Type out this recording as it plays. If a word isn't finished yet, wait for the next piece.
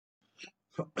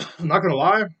I'm not gonna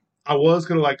lie, I was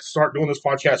gonna like start doing this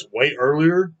podcast way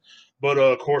earlier, but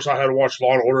of course I had to watch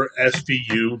Law and Order SVU.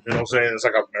 You know what I'm saying? It's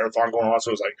like a marathon going on,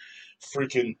 so it's like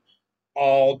freaking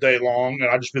all day long, and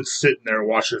I've just been sitting there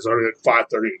watching it. It's already at 5:30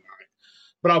 at night.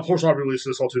 But of course I'll release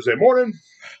this on Tuesday morning.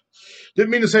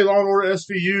 Didn't mean to say Law and Order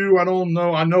SVU. I don't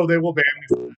know. I know they will ban me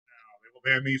for that now. They will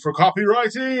ban me for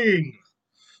copywriting.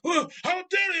 How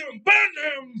dare you ban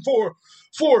him for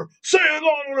saying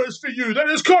Law and Order SVU? That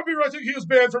is copywriting. He is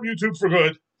banned from YouTube for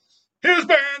good. He is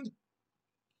banned.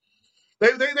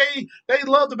 They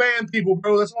love to ban people,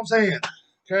 bro. That's what I'm saying.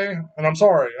 Okay? And I'm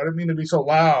sorry. I didn't mean to be so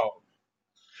loud.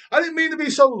 I didn't mean to be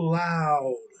so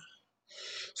loud.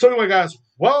 So anyway, guys,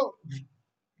 well,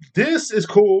 this is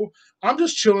cool. I'm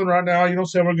just chilling right now. You know what I'm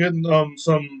saying? We're getting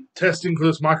some testing for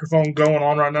this microphone going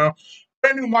on right now.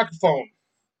 Brand new microphone.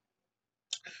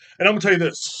 And I'm gonna tell you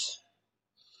this.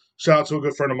 Shout out to a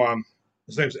good friend of mine.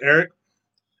 His name's Eric.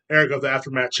 Eric of the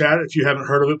Aftermath Chat. If you haven't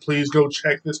heard of it, please go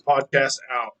check this podcast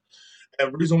out.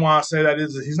 And the reason why I say that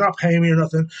is that he's not paying me or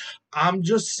nothing. I'm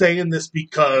just saying this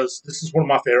because this is one of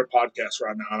my favorite podcasts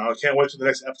right now. And I can't wait till the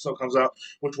next episode comes out,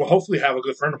 which will hopefully have a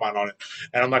good friend of mine on it.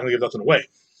 And I'm not going to give nothing away.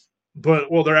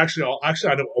 But, well, they're actually all,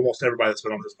 actually, I know almost everybody that's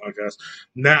been on this podcast.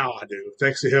 Now I do.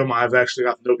 Thanks to him, I've actually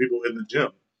got to know people in the gym.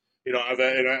 You know,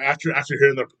 after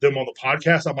hearing them on the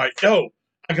podcast, I'm like, yo,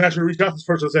 I can actually reach out to this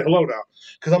person and say hello now.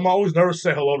 Because I'm always nervous to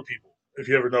say hello to people. If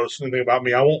you ever notice anything about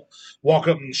me, I won't walk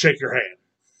up and shake your hand,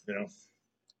 you know.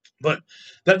 But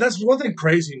that's one thing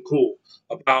crazy and cool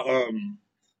about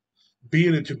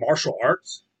being into martial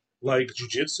arts, like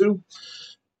jujitsu.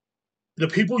 The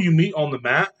people you meet on the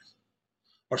mat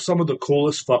are some of the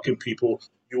coolest fucking people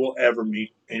you will ever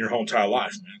meet in your whole entire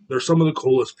life, man. They're some of the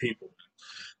coolest people.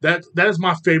 That is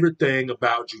my favorite thing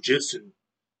about jujitsu.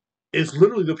 Is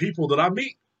literally the people that I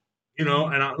meet, you know,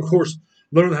 and of course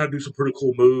learning how to do some pretty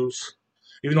cool moves.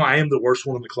 Even though I am the worst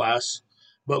one in the class,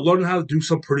 but learning how to do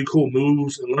some pretty cool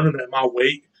moves and learning that my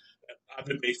weight that I've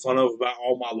been made fun of about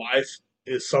all my life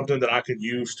is something that I can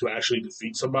use to actually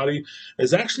defeat somebody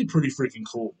is actually pretty freaking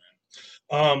cool,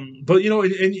 man. But you know,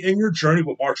 in your journey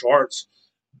with martial arts,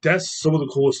 that's some of the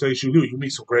coolest things you do. You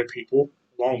meet some great people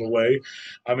along the way.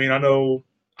 I mean, I know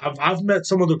I've met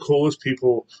some of the coolest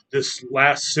people this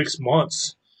last 6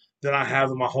 months than I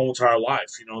have in my whole entire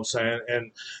life. You know what I'm saying?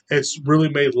 And it's really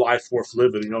made life worth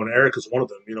living. You know, and Eric is one of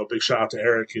them. You know, big shout out to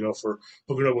Eric. You know, for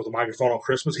hooking up with a microphone on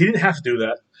Christmas. He didn't have to do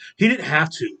that. He didn't have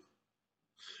to.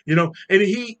 You know, and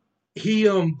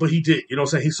but he did. You know, what I'm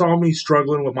saying he saw me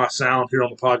struggling with my sound here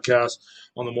on the podcast,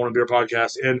 on the Morning Beer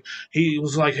podcast, and he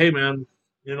was like, "Hey, man,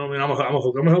 you know, what I mean,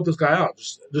 I'm gonna help this guy out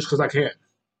just because I can."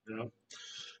 You know,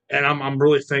 and I'm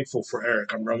really thankful for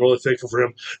Eric. I'm really thankful for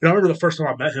him. You know, I remember the first time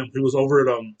I met him, he was over at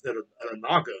a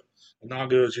Naga. A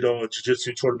Naga is, you know, a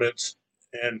jiu-jitsu tournaments,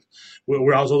 and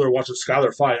where I was over there watching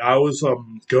Skylar fight. I always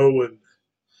go and,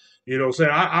 you know, say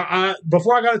I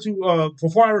before I got into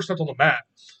before I ever stepped on the mat,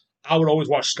 I would always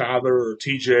watch Skylar or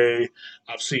TJ.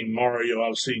 I've seen Mario.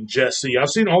 I've seen Jesse. I've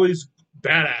seen all these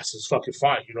badasses fucking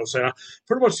fight. You know what I'm saying? I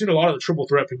pretty much seen a lot of the triple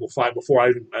threat people fight before I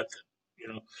even met them. You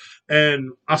know,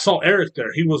 and I saw Eric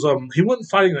there. He wasn't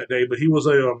fighting that day, but he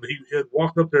had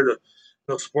walked up there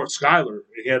to support Skylar.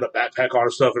 He had a backpack on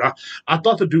and stuff, and I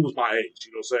thought the dude was my age.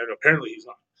 You know what I'm saying? Apparently he's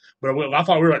not. But I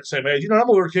thought we were like the same age. You know,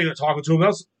 I'm over here talking to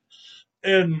him.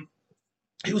 And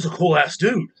he was a cool ass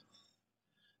dude.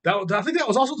 I think that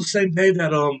was also the same day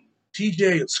that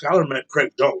TJ and Skylar met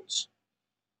Craig Jones.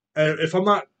 And if I'm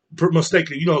not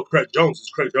mistaken, you know Craig Jones is.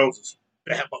 Craig Jones is a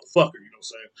bad motherfucker, you know what I'm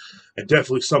saying? And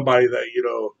definitely somebody that, you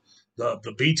know,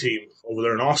 the B team over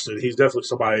there in Austin, he's definitely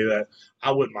somebody that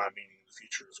I wouldn't mind meeting in the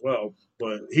future as well.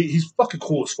 But he's fucking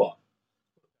cool as fuck.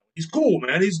 He's cool,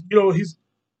 man. He's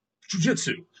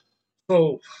jujitsu.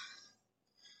 So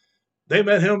they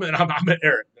met him, and I met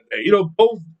Eric. You know,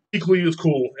 both equally as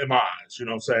cool in my eyes. You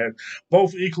know what I'm saying?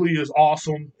 Both equally as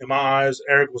awesome in my eyes.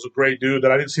 Eric was a great dude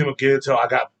that I didn't see him again until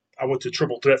I went to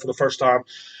Triple Threat for the first time.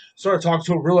 Started talking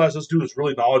to him, realized this dude is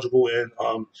really knowledgeable in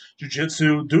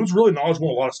jiu-jitsu. Dude's really knowledgeable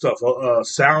in a lot of stuff.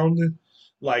 Sound,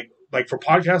 like for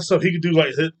podcast stuff, he could do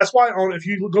like that's why if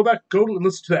you go and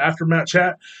listen to the Aftermath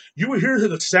Chat, you will hear that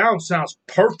the sound sounds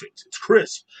perfect. It's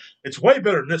crisp. It's way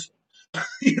better than this one.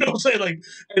 You know what I'm saying? Like,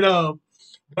 and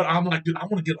but I'm like, dude, I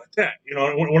want to get like that. You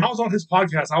know, when I was on his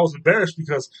podcast, I was embarrassed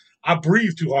because I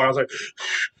breathed too hard. I was like,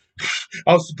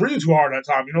 I was breathing too hard that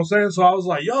time, you know what I'm saying? So I was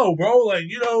like, yo, bro, like,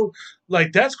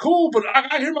 like that's cool, but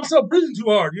I hear myself breathing too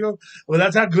hard, But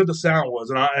that's how good the sound was.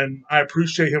 And I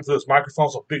appreciate him for this microphone.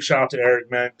 So big shout out to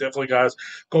Eric, man. Definitely, guys,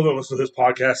 go there and listen to his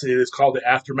podcast. It is called the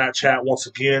Aftermath Chat once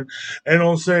again. And you know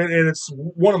what I'm saying? And it's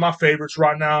one of my favorites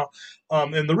right now.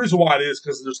 And the reason why it is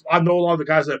because I know a lot of the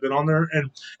guys that have been on there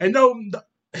and know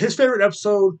his favorite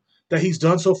episode that he's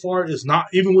done so far is not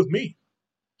even with me.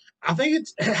 I think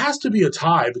it has to be a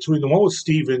tie between the one with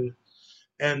Steven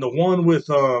and the one with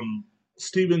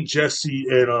Steven, Jesse,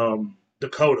 and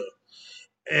Dakota.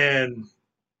 And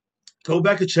go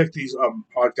back and check these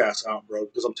podcasts out, bro,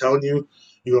 because I'm telling you,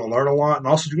 you're gonna learn a lot, and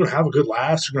also you're gonna have a good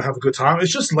laugh. You're gonna have a good time.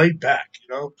 It's just laid back,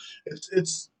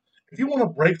 It's if you want to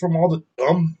break from all the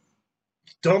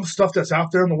dumb stuff that's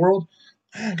out there in the world,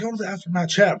 man, go to the Aftermath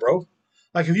Chat, bro.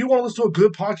 Like if you want to listen to a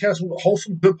good podcast, a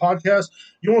wholesome good podcast,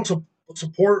 you want to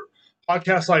support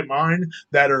podcasts like mine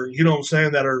that are, you know what I'm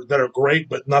saying, that are great,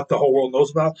 but not the whole world knows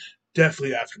about.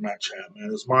 Definitely Aftermath Chat,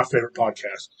 man. It's my favorite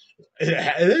podcast.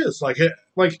 It is like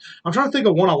I'm trying to think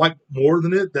of one I like more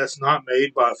than it that's not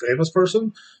made by a famous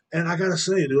person. And I gotta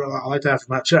say, dude, I like the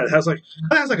Aftermath Chat. It has like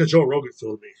a Joe Rogan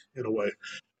feel to me in a way.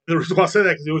 The reason why I say that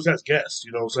because he always has guests.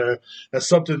 You know what I'm saying? That's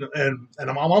something, and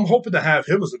I'm hoping to have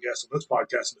him as a guest on this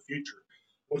podcast in the future,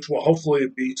 which will hopefully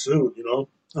be soon.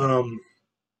 I'm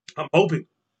hoping.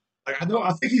 Like I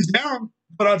think he's down,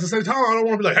 but at the same time, I don't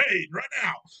want to be like, hey, right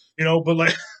now, But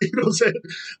like, you know what I'm saying?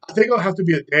 I think it'll have to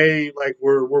be a day like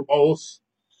we're both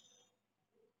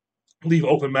leave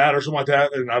open mat or something like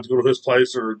that, and I have to go to his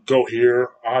place or go here.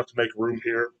 I have to make room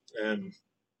here, and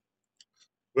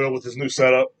with his new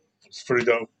setup, it's pretty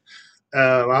dope.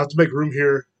 I have to make room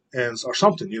here and or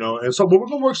something, And so, but we're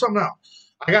gonna work something out.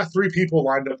 I got 3 people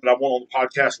lined up that I want on the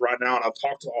podcast right now, and I've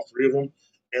talked to all 3 of them.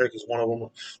 Eric is one of them,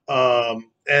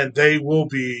 and they will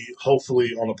be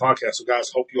hopefully on the podcast. So, guys,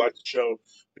 hope you like the show.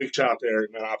 Big shout out to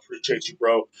Eric, man. I appreciate you,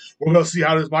 bro. We're gonna see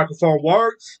how this microphone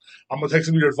works. I'm gonna take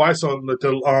some of your advice on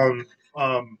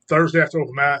Thursday after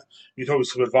open mat. You told me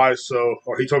some advice,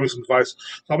 or he told me some advice.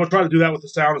 So I'm gonna try to do that with the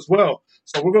sound as well.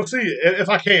 So we're gonna see if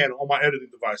I can on my editing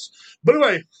device. But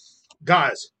anyway,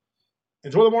 guys,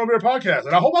 enjoy the Morning Beer podcast,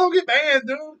 and I hope I don't get banned,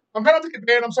 dude. I'm gonna have to get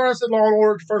banned. I'm sorry I said Law and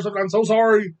Order first. I'm so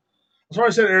sorry. I'm sorry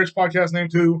I said Eric's podcast name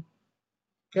too.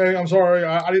 Okay, I'm sorry.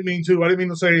 I didn't mean to. I didn't mean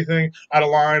to say anything out of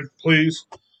line. Please.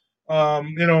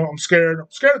 I'm scared. I'm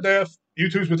scared to death.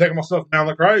 YouTube's been taking my stuff down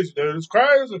like crazy, dude. It's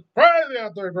crazy. Crazy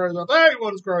out there. Crazy out there.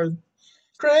 Everyone is crazy.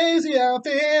 Crazy out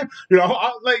there. You know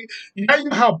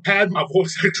how bad my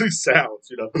voice actually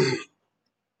sounds,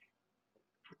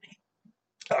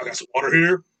 I got some water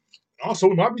here. Also,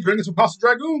 we might be drinking some Casa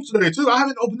Dragoons today, too. I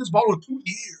haven't opened this bottle in 2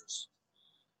 years.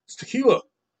 It's tequila.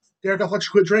 Derek, I'll let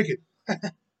you quit drinking.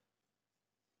 I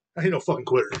ain't no fucking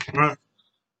quitter, right?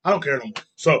 I don't care no more.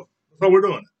 So, that's what we're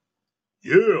doing.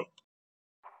 Yeah.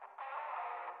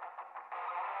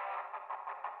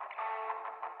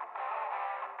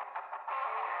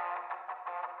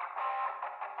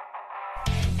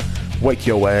 Wake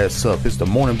your ass up. It's the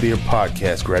Morning Beer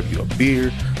Podcast. Grab you a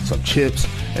beer, some chips,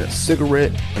 and a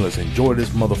cigarette, and let's enjoy this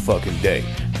motherfucking day.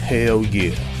 Hell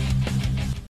yeah.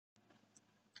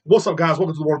 What's up, guys?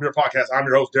 Welcome to the Morning Beer Podcast. I'm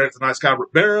your host, Derek the Nice Guy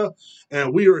Rivera,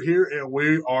 and we are here, and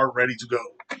we are ready to go.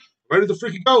 Ready to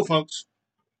freaking go, folks.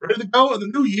 Ready to go in the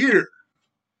new year.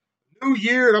 New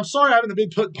year, and I'm sorry I haven't been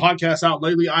putting podcasts out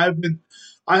lately. I have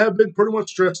been pretty much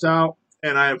stressed out,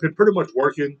 and I have been pretty much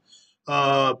working.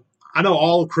 I know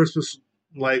all of Christmas,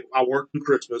 like I work through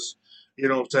Christmas, you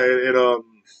know what I'm saying,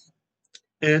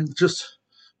 and just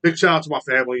big shout out to my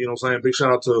family, you know what I'm saying. Big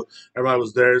shout out to everybody who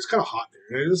was there. It's kind of hot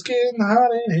there. It's getting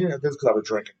hot in here. That's because I've been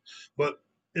drinking, but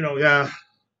yeah.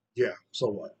 So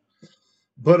what?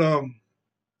 But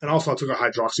and also I took a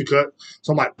hydroxy cut,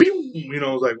 so I'm like, boom,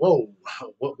 I was like, whoa,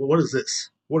 what is this?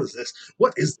 What is this?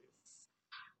 What is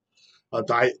a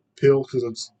diet pill? Because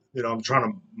it's I'm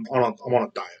on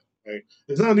a diet. Okay?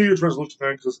 It's not a New Year's resolution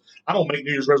thing because I don't make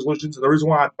New Year's resolutions, and the reason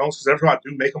why I don't is because every time I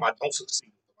do make them, I don't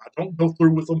succeed. I don't go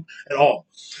through with them at all.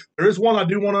 There is one I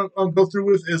do want to go through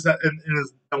with is that,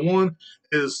 that one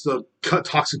is to cut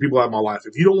toxic people out of my life.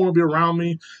 If you don't want to be around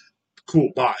me,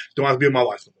 cool, bye. Don't have to be in my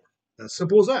life anymore. As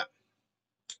simple as that.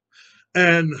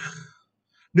 And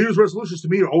New Year's resolutions to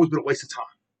me have always been a waste of time.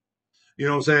 You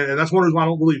know what I'm saying? And that's one reason why I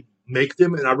don't really make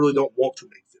them, and I really don't want to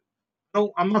make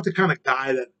them. I'm not the kind of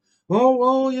guy that,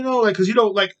 because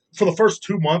for the first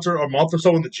 2 months or a month or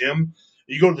so in the gym,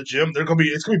 you go to the gym, it's gonna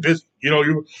be busy.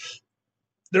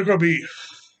 They're gonna be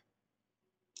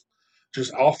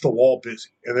just off the wall busy,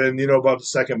 and then about the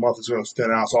second month it's gonna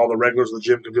thin out, so all the regulars in the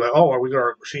gym can be like, oh, are we got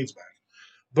our machines back?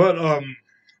 But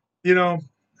you know,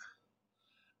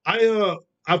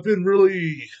 I've been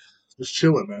really just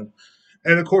chilling, man.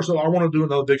 And of course, I want to do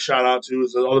another big shout out to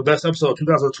is the best episode of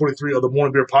 2023 of the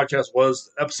Morning Beer Podcast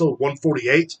was episode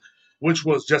 148, which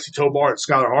was Jesse Tobar and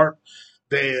Skylar Hart.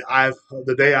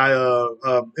 The day I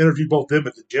interviewed both them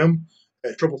at the gym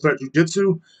at Triple Threat Jiu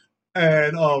Jitsu,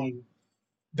 and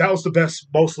that was the best,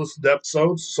 most listened to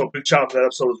episodes. So big shout out to that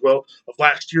episode as well of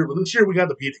last year. But this year we got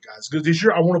to beat it, guys. Because this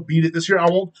year I want to beat it. This year I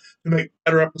want to make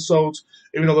better episodes.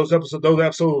 Even though those episodes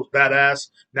was badass.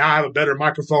 Now I have a better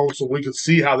microphone so we can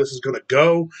see how this is going to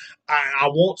go. I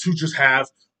want to just have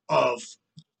some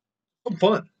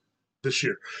fun this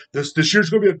year. This year's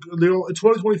going to be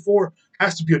 2024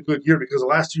 has to be a good year because the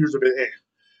last 2 years have been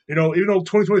even though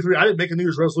 2023, I didn't make a New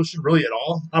Year's resolution really at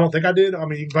all. I don't think I did. I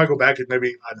mean, you can probably go back and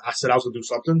maybe I said I was going to do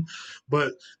something.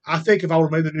 But I think if I would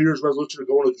have made the New Year's resolution to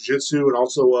go into jiu-jitsu and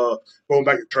also going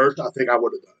back to church, I think I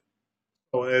would have done it.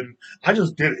 So, and I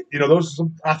just did it.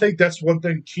 I think that's one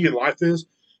thing key in life is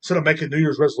instead of making New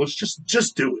Year's resolution,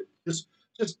 just do it. Just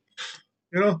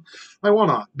like why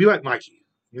not? Be like Nike.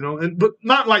 But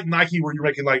not like Nike where you're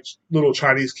making like little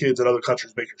Chinese kids in other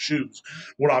countries make your shoes.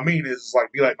 What I mean is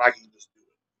like be like Nike.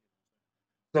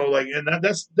 So like, and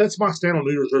that's my stand on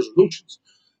New Year's resolutions.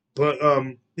 But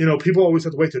people always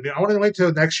have to wait till I want to wait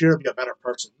till next year to be a better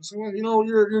person. So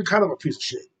you're kind of a piece of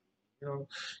shit.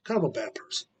 Kind of a bad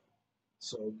person.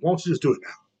 So why don't you just do it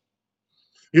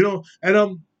now?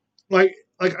 And like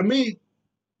me,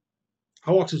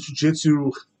 I walked to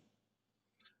jiu-jitsu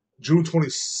June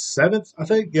 27th, I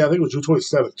think. Yeah, I think it was June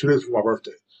 27th, 2 days before my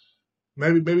birthday.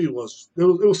 Maybe it was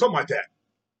something like that.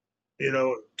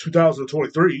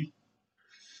 2023.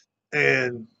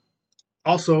 And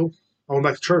also, I went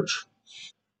back to church.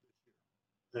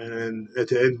 And at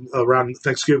the end, around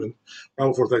Thanksgiving, right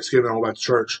before Thanksgiving, I went back to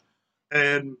church.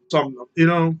 And so,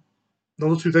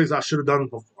 those are two things I should have done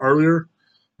earlier,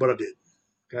 but I did.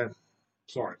 Okay,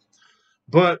 sorry,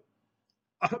 but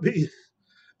I mean,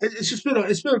 it's just been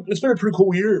it's been a pretty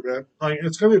cool year, man. Like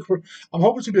it's gonna be. I'm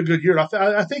hoping to be a good year.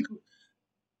 I think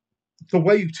the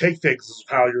way you take things is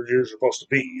how your years are supposed to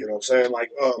be. You know what I'm saying?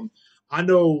 Like, I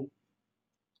know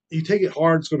you take it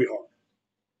hard, it's gonna be hard.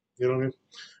 You know what I mean?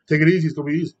 Take it easy, it's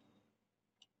gonna be easy.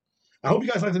 I hope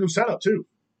you guys like the new setup too.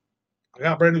 I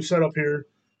got a brand new setup here.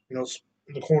 It's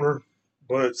in the corner,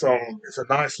 but it's a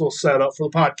nice little setup for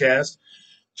the podcast.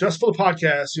 Just for the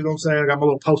podcast, you know what I'm saying? I got my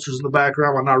little posters in the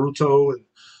background, my Naruto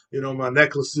and my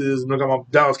necklaces, and I got my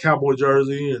Dallas Cowboy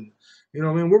jersey, and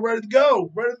what I mean, we're ready to go.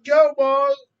 Ready to go,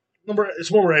 boys.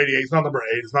 It's number 88. It's not number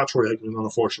 8. It's not Troy Aikman,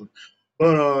 unfortunately.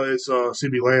 But it's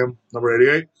CB Lamb, number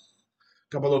 88.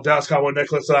 Got my little Dallas Cowboy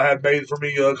necklace that I had made for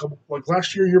me like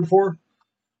last year before,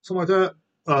 something like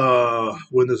that.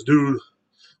 When this dude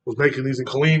was making these in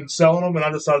Killeen, selling them, and I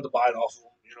decided to buy it off of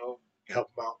him, help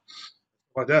him out.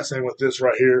 Like that, same with this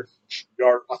right here.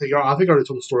 I think I already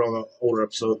told the story on the older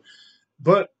episode.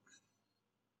 But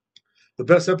the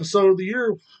best episode of the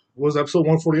year was episode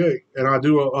 148. And I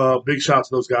do a big shout out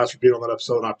to those guys for being on that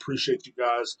episode. And I appreciate you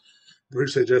guys.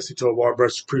 Appreciate Jesse Tovar.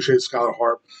 Appreciate Skylar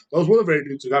Hart. Those were the very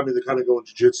dudes that got me to kind of go in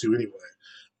jiu-jitsu anyway.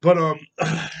 But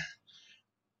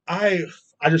I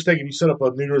just think if you set up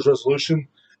a New Year's resolution,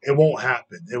 it won't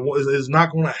happen. It's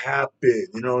not going to happen.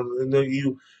 And then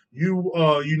you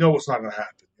it's not going to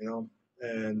happen.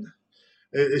 And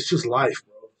it's just life,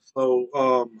 bro.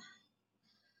 So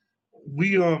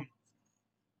we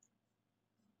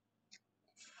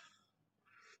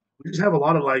just have a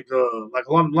lot of a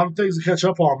lot of things to catch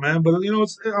up on, man. But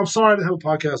I'm sorry I didn't have a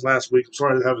podcast last week. I'm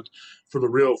sorry I didn't have it for the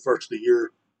real first of the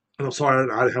year, and I'm sorry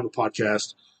I didn't have a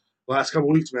podcast last couple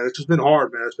of weeks, man. It's just been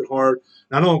hard, man. It's been hard.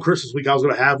 And I know on Christmas week I was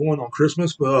going to have one on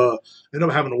Christmas, but ended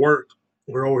up having to work.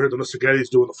 We're over here at the Mr. Getty's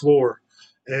doing the floor,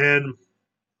 and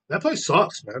that place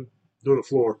sucks, man. Doing the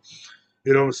floor,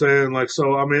 you know what I'm saying? Like,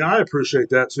 so I mean, I appreciate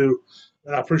that too.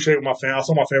 And I appreciate my family. I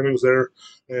saw my family was there,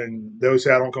 and they always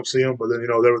say I don't come see them, but then they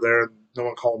were there, and no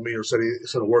one called me or said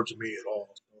a word to me at all.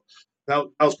 So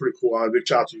that was pretty cool. I big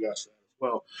shout out to you guys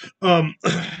for that as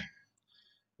well.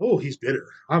 Oh, he's bitter.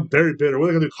 I'm very bitter. What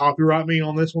are they gonna do? Copyright me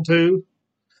on this one too?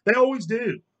 They always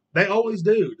do. They always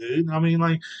do, dude. I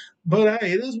mean, but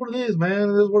hey, it is what it is, man.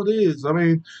 It is what it is. I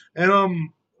mean, and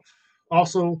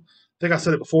also, I think I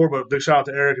said it before, but big shout out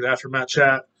to Eric and Aftermath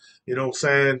Chat. You know what I'm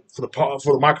saying? For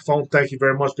the microphone, thank you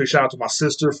very much. Big shout out to my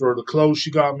sister for the clothes she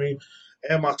got me,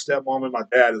 and my stepmom and my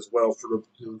dad as well for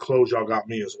the clothes y'all got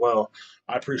me as well.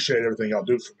 I appreciate everything y'all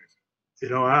do for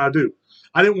me. I do.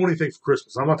 I didn't want anything for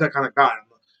Christmas. I'm not that kind of guy.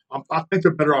 I think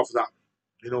they're better off without me.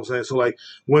 You know what I'm saying? So,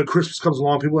 when Christmas comes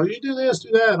along, people are like, you do this, do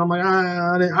that. And I'm like,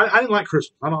 I didn't like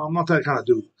Christmas. I'm not that kind of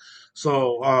dude.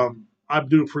 So, I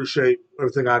do appreciate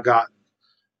everything I got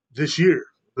this year.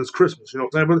 It's Christmas, you know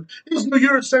what I'm saying? But it was New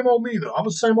Year's, same old me though. I'm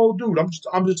the same old dude. I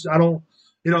don't,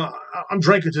 you know, I'm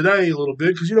drinking today a little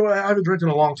bit because you know I haven't drinking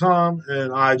in a long time,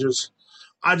 and I just,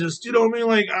 you know what I mean?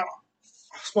 Like I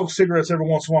smoke cigarettes every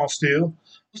once in a while. Still,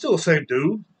 I'm still the same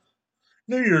dude.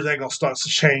 New Year's ain't gonna start to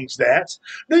change that.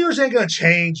 New Year's ain't gonna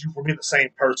change you from being the same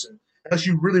person unless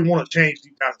you really want to change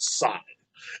deep down inside,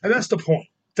 and that's the point.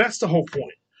 That's the whole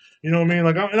point. You know what I mean?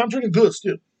 Like, I'm drinking good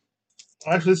still.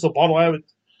 Actually, it's a bottle I haven't.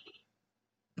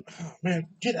 Oh, man,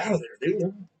 get out of there,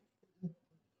 dude.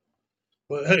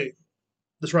 But hey,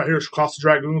 this right here is Costa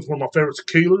Dragoons, one of my favorite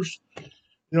tequilas. You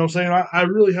know what I'm saying? I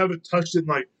really haven't touched it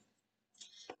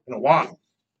in a while.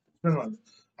 I've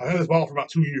had this bottle for about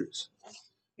 2 years.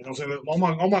 You know what I'm saying?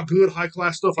 All my good high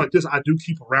class stuff like this, I do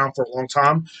keep around for a long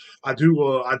time. I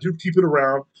do keep it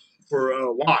around for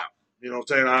a while. You know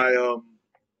what I'm saying?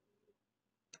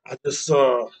 I just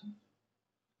mm,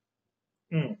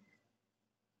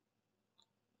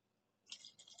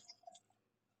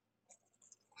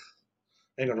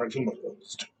 ain't gonna drink too much of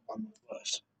this. I'm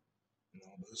blessed. You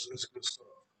know, but it's good stuff.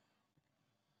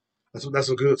 That's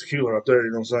a good tequila right there.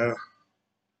 You know what I'm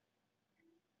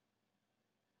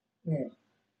saying?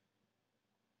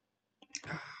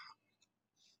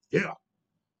 Yeah.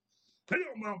 Hey,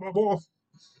 my boy.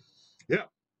 Yeah.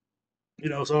 You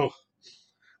know, so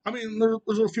I mean,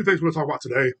 there's a few things we're gonna talk about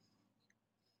today.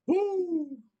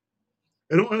 Woo!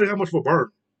 It don't really have much of a burn,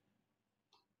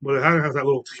 but it has that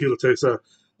little tequila taste. An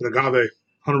agave,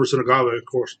 100% agave, of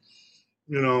course.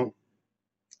 You know,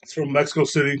 it's from Mexico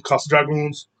City, Casa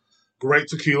Dragoons. Great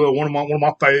tequila, one of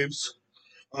my faves.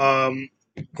 Of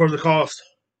course, it costs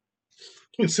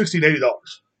between $60 and $80.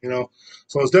 You know,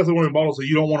 so it's definitely one of the bottles that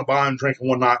you don't want to buy and drink in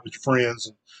one night with your friends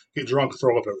and get drunk and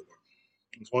throw up everywhere.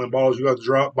 It's one of the bottles you got to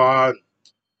drunk by.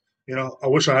 You know, I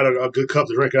wish I had a good cup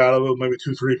to drink out of it. Maybe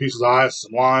 2, 3 pieces of ice,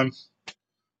 some lime.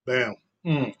 Bam,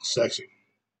 sexy.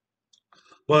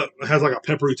 But it has like a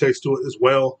peppery taste to it as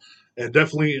well, and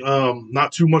definitely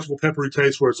not too much of a peppery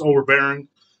taste where it's overbearing.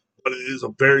 But it is a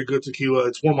very good tequila.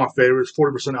 It's one of my favorites.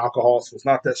 40% alcohol, so it's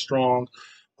not that strong.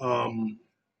 Um,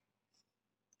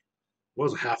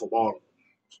 was a half a bottle,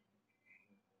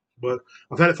 but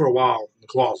I've had it for a while in the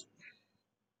closet.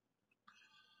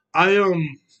 I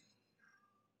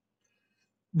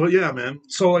but yeah, man.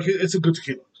 So like, it's a good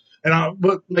tequila, and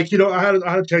but like I had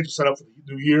to change the setup for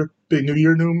the new year, big new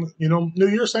year, new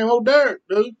year, same old Derek,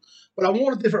 dude. But I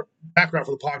want a different background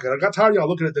for the podcast. I got tired of y'all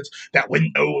looking at that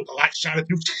window with the light shining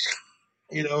through,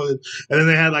 and then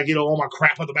they had like all my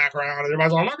crap in the background, and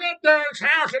everybody's like, "Look at Derek's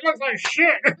house, it looks like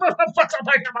shit." Well,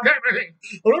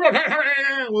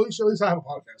 at least I have a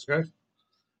podcast, okay?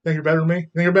 Think you're better than me?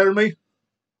 Think you're better than me?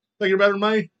 Think you're better than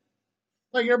me?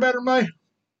 Think you're better than me?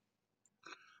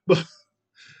 But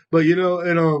and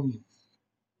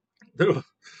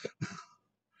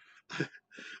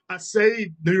I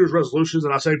say New Year's resolutions,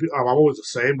 and I say I'm always the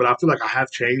same, but I feel like I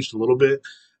have changed a little bit.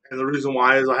 And the reason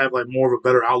why is I have like more of a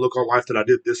better outlook on life than I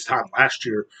did this time last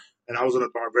year. And I was in a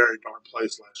very dark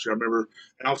place last year. I remember,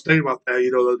 and I was thinking about that,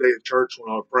 the other day in church when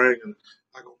I was praying, and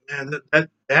I go, man,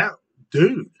 that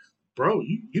dude, bro,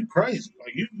 you crazy,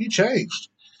 like you changed.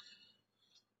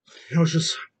 It's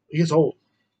just he gets old,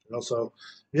 So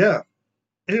yeah.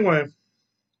 Anyway,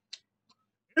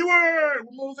 Anyway,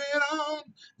 we're moving on.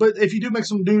 But if you do make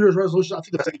some New Year's resolutions, I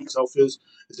think the thing yourself is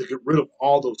to get rid of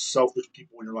all those selfish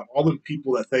people in your life, all the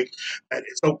people that think that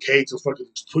it's okay to fucking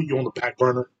just put you on the back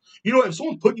burner. If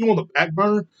someone put you on the back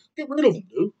burner, get rid of them,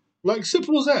 dude. Like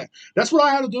simple as that. That's what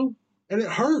I had to do, and it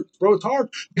hurts, bro. It's hard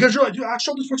because you're like, dude, I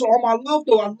showed this person all my love,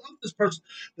 though. I love this person,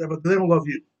 yeah, but they don't love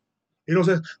you. You know what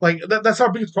I'm saying? Like that's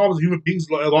our biggest problem as human beings.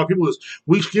 A lot of people is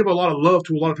we give a lot of love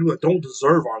to a lot of people that don't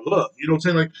deserve our love. You know what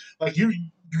I'm saying? Like you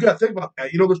got to think about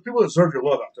that. There's people that deserve your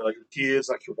love out there, like your kids,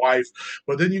 like your wife.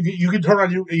 But then you can turn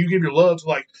around and you give your love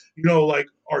to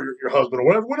or your husband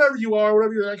or whatever you are,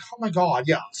 whatever you're like. Oh my God,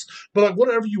 yes. But like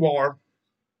whatever you are,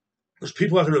 there's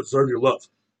people out there that deserve your love.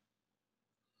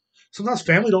 Sometimes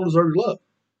family don't deserve your love.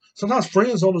 Sometimes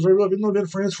friends don't deserve your love. Even though they've been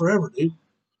friends forever, dude.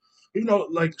 Even though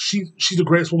like she's the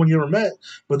greatest woman you ever met,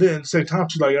 but then at the same time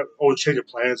she's like always changing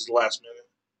plans at the last minute.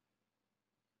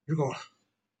 You're going,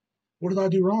 what did I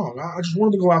do wrong? I just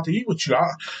wanted to go out to eat with you.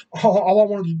 All I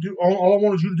wanted to do, all I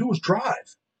wanted you to do was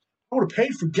drive. I would have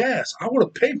paid for gas. I would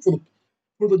have paid for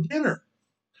the dinner.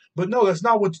 But no, that's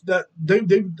not what that they.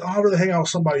 I'd rather hang out with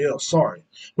somebody else. Sorry,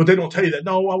 but they don't tell you that.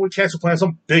 No, I would cancel plans.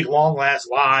 Some big long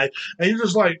last lie, and you're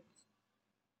just like,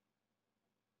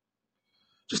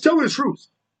 just tell me the truth.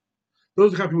 Those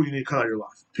are the kind of people you need to cut out of your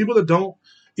life. People that don't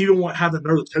even have the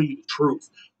nerve to tell you the truth.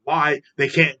 Why they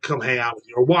can't come hang out with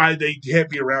you or why they can't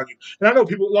be around you. And I know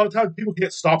a lot of times people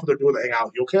can't stop what they're doing to hang out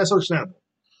with you. Okay, that's understandable.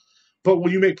 But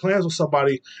when you make plans with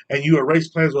somebody and you erase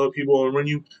plans with other people, and when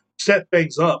you set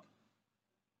things up,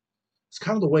 it's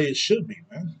kind of the way it should be,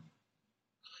 man.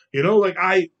 Like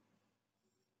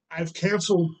I've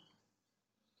canceled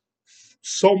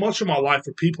so much of my life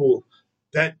for people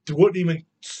that wouldn't even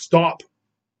stop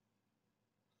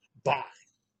by.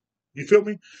 You feel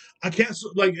me? I can't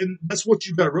like, and that's what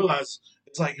you got to realize.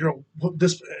 It's like,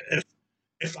 this.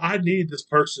 If I needed this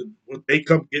person, would they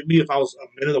come get me if I was a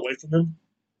minute away from them?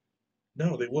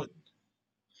 No, they wouldn't.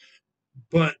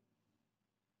 But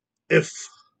if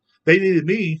they needed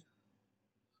me,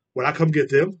 would I come get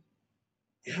them?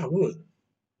 Yeah, I would.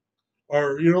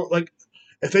 Or like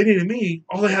if they needed me,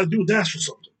 all they had to do was ask for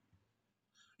something.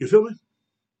 You feel me?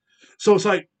 So it's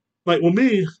like with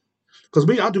me, because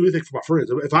me, I'll do anything for my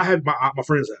friends. If I have my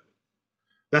friends at it,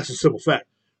 that's a simple fact.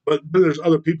 But then there's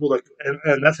other people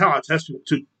and that's how I test people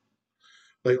too.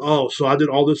 Like, oh, so I did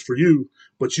all this for you,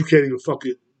 but you can't even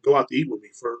fucking go out to eat with me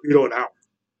for an hour,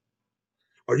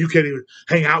 or you can't even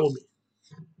hang out with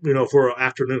me, for an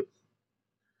afternoon.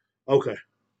 Okay,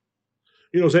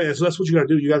 what I'm saying. So that's what you got to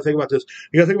do. You got to think about this.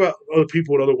 You got to think about other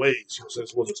people in other ways.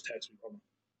 Since we'll just text me from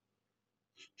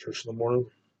church in the morning,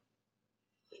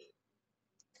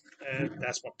 and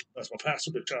that's my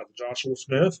pastor, big shout out to Joshua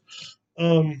Smith.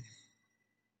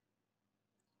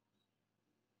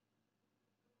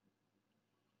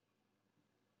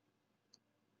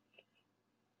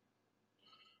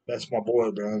 That's my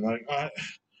boy, man. Like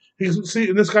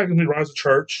and this guy can be rise to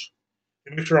church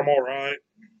and make sure I'm all right.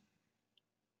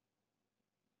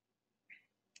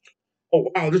 Oh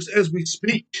wow! Just as we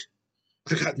speak,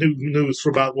 I got new news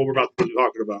for about what we're about to be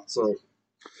talking about. So,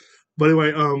 but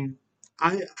anyway,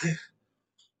 I,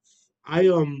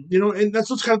 and that's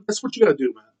that's what you got to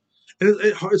do, man. And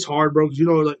it's hard, bro, because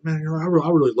like, man, I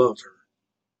really loved her.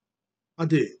 I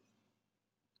did.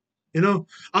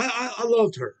 I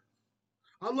loved her.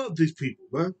 I love these people,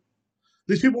 man.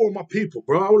 These people were my people,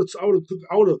 bro. I would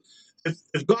have.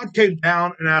 If God came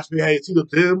down and asked me, hey, it's either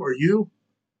them or you,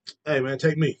 hey, man,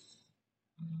 take me.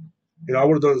 I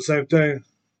would have done the same thing.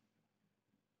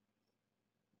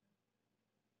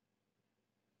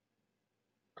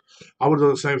 I would have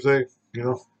done the same thing.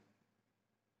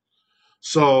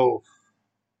 So,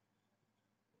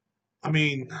 I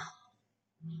mean,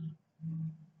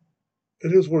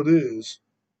 it is what it is.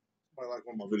 I like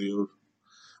one of my videos,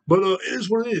 but it is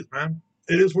what it is, man.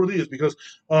 It is what it is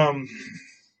um,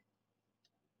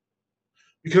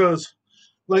 because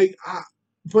like,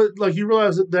 but like you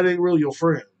realize that ain't really your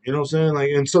friend. You know what I'm saying?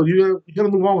 Like, and so you gotta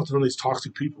move on with some of these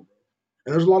toxic people.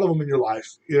 And there's a lot of them in your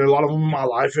life. A lot of them in my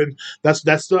life, and I think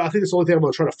it's the only thing I'm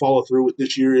going to try to follow through with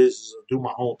this year is do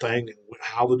my own thing and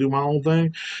how to do my own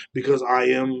thing, because I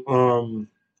am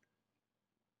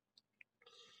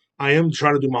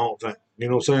trying to do my own thing. You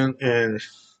know what I'm saying? And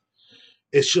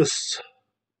it's just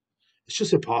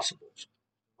impossible. It's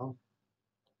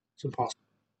impossible.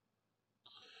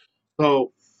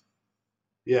 So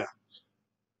yeah,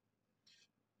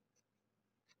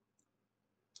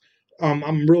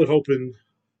 I'm really hoping.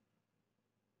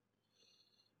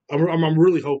 I'm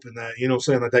really hoping that,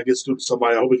 saying that gets through to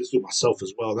somebody. I hope it gets through myself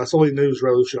as well. That's the only New Year's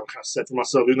resolution I'm kind of set for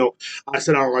myself. I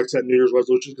said I don't like setting New Year's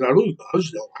resolutions because I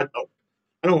just don't.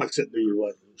 I don't like setting New Year's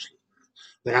resolutions.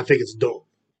 Like, I think it's dumb.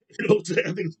 You know what I'm saying?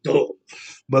 I think it's dumb.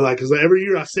 But like, because every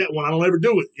year I set one, I don't ever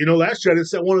do it. Last year I didn't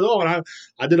set one at all, and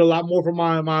I did a lot more for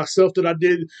myself than I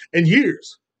did in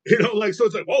years. Like, so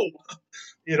it's like, whoa.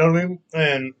 You know what I mean?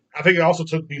 And I think it also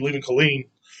took me leaving Colleen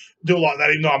do a lot of that,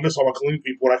 even though I miss all my Colleen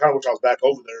people, and I kind of wish I was back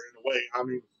over there in a way. I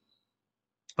mean,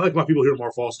 I like my people here in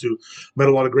Mar Falls too. Met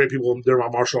a lot of great people during my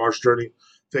martial arts journey,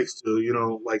 thanks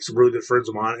to like some really good friends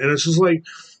of mine, and it's just like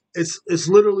it's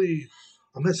literally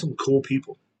I met some cool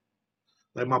people.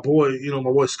 Like my boy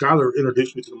Skyler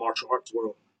introduced me to the martial arts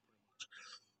world,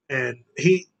 and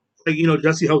he, like,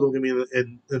 Jesse helped him get me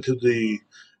into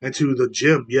the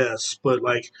gym, yes, but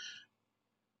like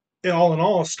in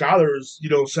all, Skyler's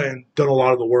saying done a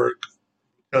lot of the work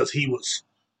because he was.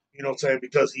 Saying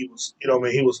because he was,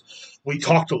 he was. We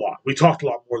talked a lot. We talked a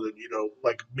lot more than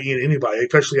like me and anybody,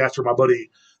 especially after my buddy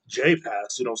Jay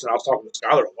passed. Saying I was talking to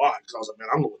Skyler a lot because I was like, man,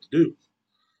 I don't know what to do.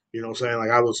 Saying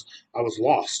like I was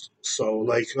lost. So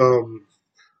like I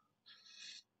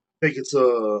think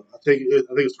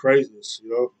it's craziness,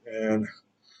 and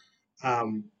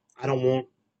um, I don't want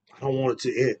it to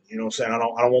end. I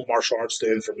don't want martial arts to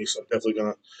end for me. So I'm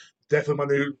definitely my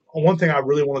new one thing I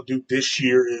really want to do this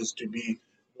year is to be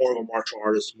more of a martial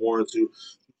artist, more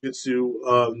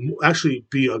actually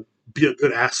be a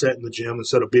good asset in the gym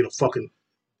instead of being a fucking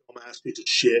dumbass piece of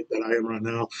shit that I am right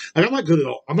now. Like, I'm not good at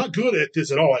all. I'm not good at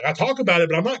this at all. Like, I talk about it,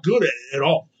 but I'm not good at it at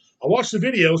all. I watch the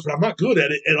videos, but I'm not good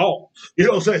at it at all. You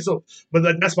know what I'm saying? So, but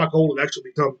that's my goal to actually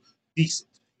become decent.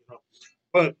 You know,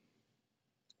 but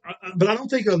but I don't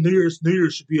think New Year's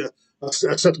should be a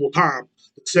acceptable time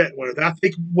to set one. I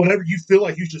think whenever you feel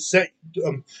like you should set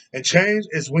and change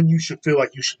is when you should feel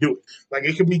like you should do it. Like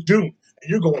it could be June, and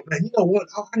you're going, man, you know what?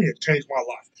 I need to change my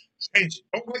life. Change it.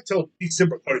 Don't wait till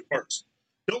December 31st.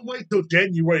 Don't wait till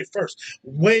January 1st.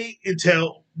 Wait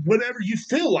until whenever you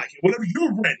feel like it, whenever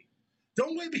you're ready.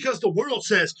 Don't wait because the world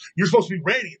says you're supposed to be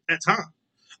ready at that time.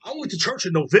 I went to church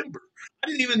in November. I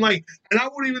didn't even like, and I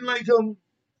wouldn't even like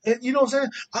and you know what I'm saying?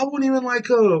 I wouldn't even like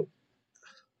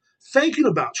thinking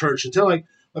about church until like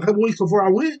a couple weeks before I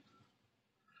went.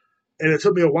 And it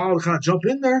took me a while to kind of jump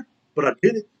in there, but I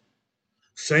did it.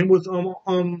 Same with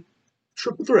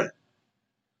Triple Threat.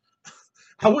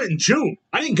 I went in June.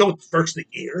 I didn't go at the first of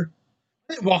the year.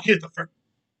 I didn't walk in at the first.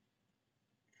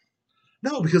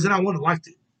 No, because then I wouldn't have liked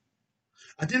it.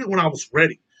 I did it when I was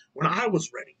ready. When I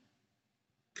was ready.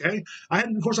 Okay?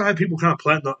 Of course I had people kind of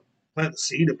plant the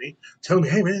seed in me, telling me,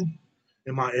 hey man,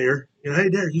 in my ear, hey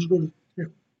Derek, you should go to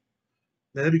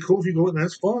that'd be cool if you go in.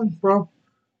 That's fun, bro.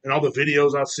 And all the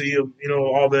videos I see of,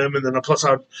 all them, and then plus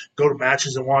I go to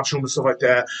matches and watch them and stuff like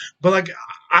that. But like,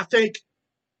 I think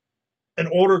in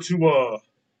order to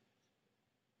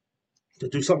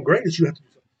do something great, is you have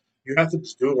to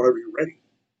just do it whenever you're ready.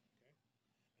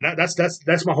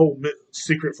 That's my whole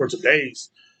secret for today's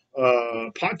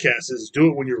podcast is do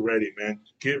it when you're ready, man.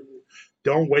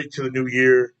 Don't wait till the new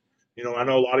year. I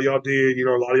know a lot of y'all did. A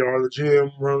lot of y'all are in the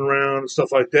gym, running around and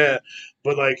stuff like that.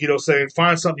 But like, saying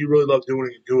find something you really love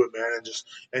doing and do it, man,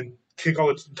 and kick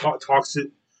all the toxic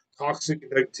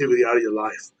negativity out of your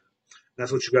life.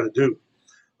 That's what you got to do.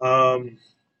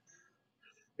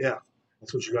 Yeah,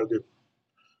 that's what you got to do.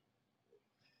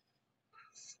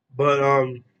 But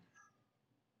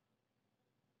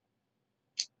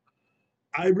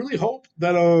I really hope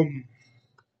that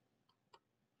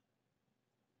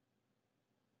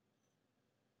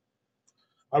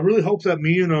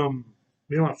me and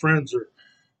my friends are.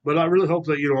 But I really hope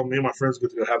that me and my friends get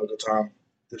to go have a good time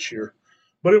this year.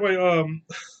 But anyway,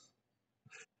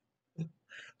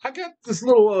 I got this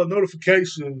little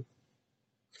notification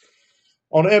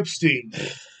on Epstein.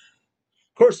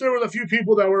 Of course, there were a few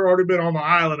people that were already been on the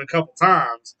island a couple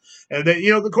times, and they,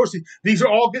 of course, these are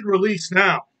all getting released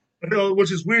now.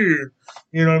 Which is weird.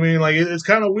 You know what I mean? Like, it's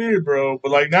kind of weird, bro.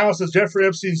 But, like, now it says Jeffrey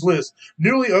Epstein's list.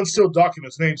 Newly unsealed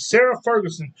documents named Sarah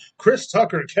Ferguson, Chris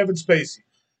Tucker, and Kevin Spacey.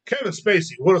 Kevin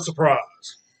Spacey, what a surprise.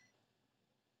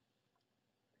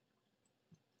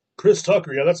 Chris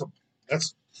Tucker, yeah, that's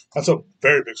a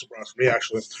very big surprise for me,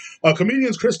 actually.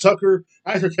 Comedians Chris Tucker,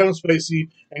 actor Kevin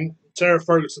Spacey, and Sarah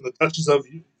Ferguson, the Duchess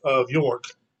of York,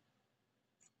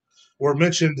 were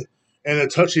mentioned in a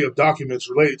touchy of documents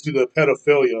related to the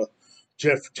pedophile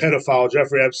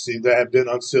Jeffrey Epstein that had been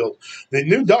unsealed. The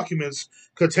new documents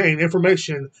contain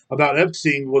information about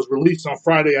Epstein was released on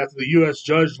Friday after the U.S.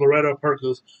 Judge Loretta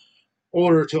Perkins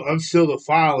ordered to unseal the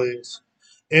filings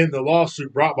in the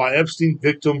lawsuit brought by Epstein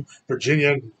victim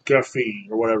Virginia Giuffre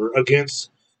or whatever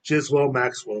against Ghislaine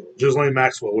Maxwell.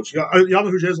 Which y'all know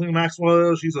who Ghislaine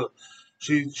Maxwell is?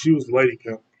 She was the lady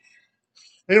pimp.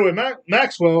 Anyway,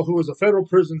 Maxwell, who was a federal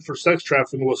prison for sex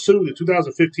trafficking, was sued in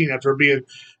 2015 after being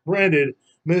branded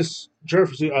Miss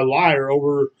Jefferson a liar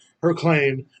over her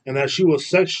claim and that she was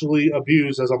sexually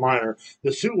abused as a minor.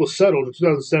 The suit was settled in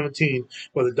 2017,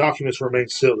 but the documents remain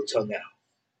sealed until now.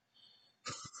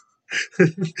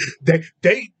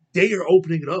 they are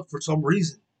opening it up for some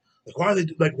reason. Why are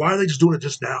they just doing it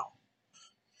just now?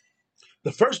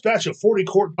 The first batch of 40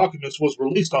 court documents was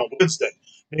released on Wednesday,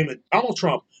 naming Donald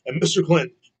Trump and Mr.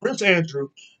 Clinton, Prince Andrew,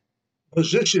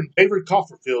 musician David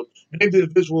Copperfield, named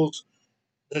individuals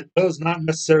that does not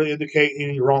necessarily indicate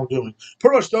any wrongdoing.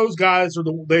 Pretty much those guys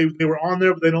they were on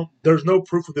there, but there's no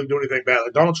proof of them doing anything bad.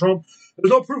 Like Donald Trump,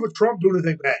 there's no proof of Trump doing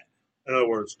anything bad. In other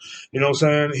words, you know what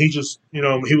I'm saying? He just, he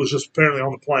was just apparently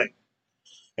on the plane.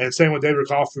 And same with David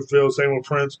Copperfield, same with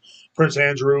Prince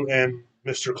Andrew, and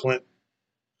Mr. Clinton.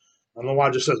 I don't know why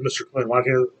it just says Mr. Clinton. Why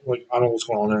can't I don't know what's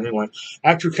going on there anyway.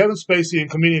 Actor Kevin Spacey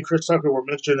and comedian Chris Tucker were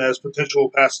mentioned as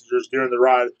potential passengers during the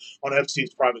ride on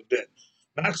Epstein's private jet.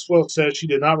 Maxwell said she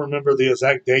did not remember the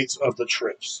exact dates of the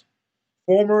trips.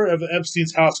 Former of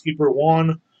Epstein's housekeeper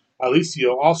Juan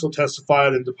Alicio also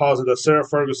testified and deposited that Sarah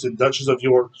Ferguson, Duchess of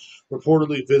York,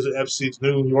 reportedly visited Epstein's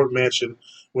New York mansion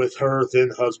with her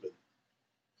then husband.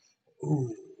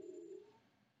 Ooh.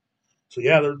 So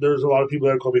yeah, there's a lot of people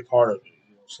that are going to be part of it.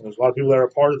 So there's a lot of people that are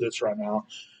part of this right now.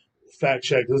 Fact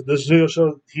check. This video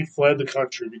shows he fled the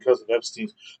country because of Epstein.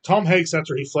 Tom Hanks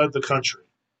after he fled the country.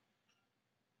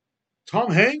 Tom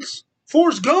Hanks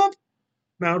Forrest Gump?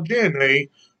 Now, Jenny,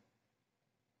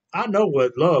 I know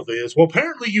what love is. Well,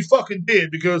 apparently you fucking did,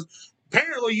 because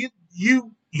apparently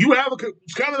you have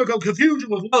kind of a confusion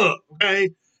with love, okay?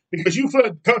 Because you fled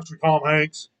the country, Tom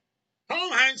Hanks.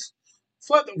 Tom Hanks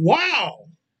fled the, wow.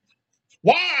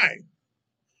 Why?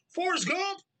 Forrest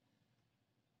Gump?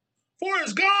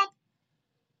 Forrest Gump?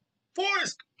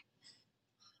 Forrest.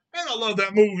 Man, I love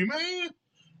that movie, man.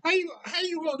 How you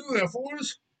gonna do that,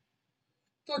 Forrest?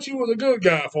 Thought you was a good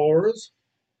guy, Forrest.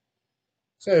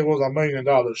 Say it was $1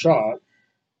 million shot.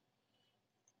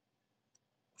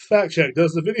 Fact check.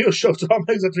 Does the video show Tom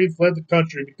Hanks after he fled the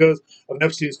country because of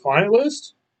Epstein's client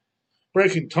list?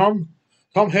 Breaking. Tom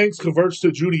Hanks converts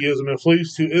to Judaism and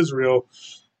flees to Israel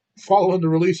following the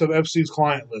release of Epstein's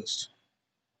client list.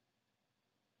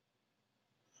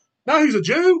 Now he's a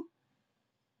Jew?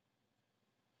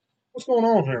 What's going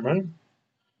on here, man?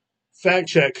 Fact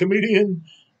check. Comedian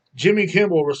Jimmy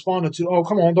Kimmel responded to, oh,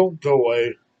 come on, don't go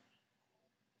away.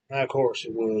 Of course he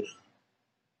would.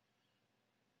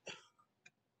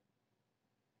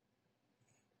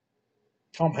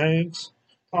 Tom Hanks.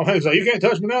 Tom Hanks like, you can't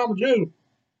touch me now, I'm a Jew.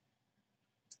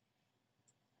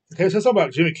 Okay, so something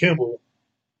about Jimmy Kimmel.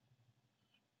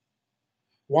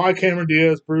 Why Cameron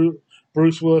Diaz,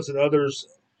 Bruce Willis, and other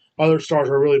stars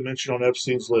are really mentioned on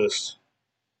Epstein's list?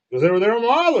 Because they were there on the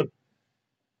island.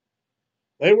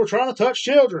 They were trying to touch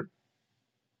children.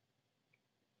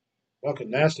 Fucking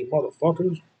nasty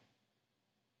motherfuckers.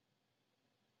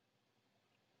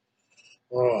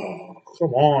 Oh,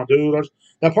 come on, dude.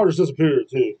 That part just disappeared,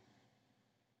 too.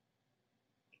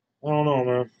 I don't know,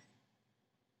 man.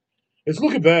 It's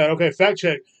looking bad. Okay, fact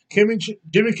check.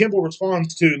 Jimmy Kimmel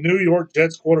responds to New York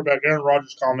Jets quarterback Aaron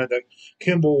Rodgers' comment that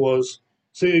Kimmel was.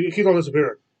 See, it keeps on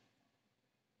disappearing.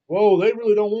 Whoa, they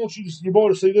really don't want your boy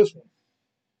to see this one.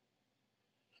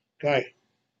 Okay.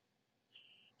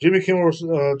 Jimmy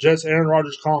Kimmel Jets Aaron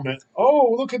Rodgers' comment.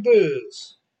 Oh, look at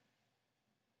this.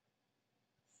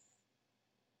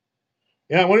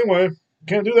 Yeah, well, anyway,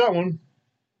 can't do that one.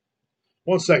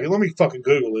 1 second. Let me fucking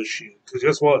Google this shit. Because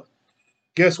guess what?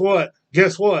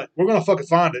 Guess what? We're gonna fucking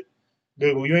find it.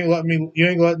 Google, you ain't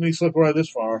letting me slip right this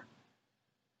far.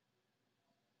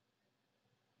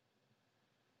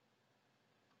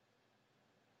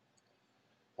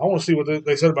 I want to see what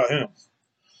they said about him.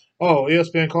 Oh,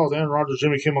 ESPN calls Aaron Rodgers'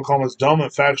 Jimmy Kimmel comments dumb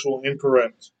and factual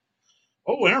incorrect.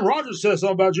 Oh, Aaron Rodgers said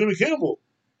something about Jimmy Kimmel.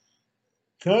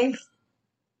 Okay.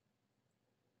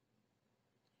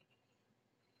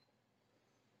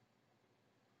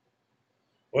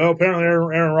 Well, apparently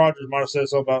Aaron Rodgers might have said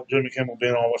something about Jimmy Kimmel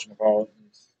being on whatchamacallit.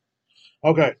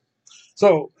 Okay.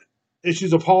 So,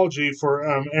 issues apology for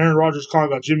Aaron Rodgers calling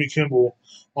about Jimmy Kimmel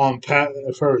on Pat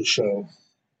Ferry's show.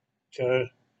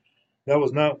 Okay. That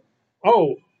was not.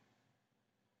 Oh,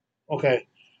 okay.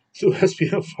 So,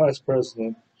 SPF Vice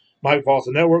President Mike Voss,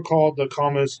 the network called the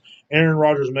comments Aaron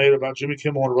Rodgers made about Jimmy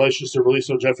Kimmel in relation to the release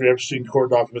of Jeffrey Epstein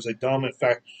court documents a dumb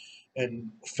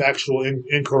and factual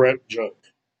incorrect joke.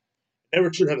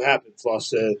 Never should have happened, Voss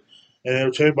said, and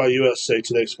entertained by USA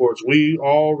Today Sports. We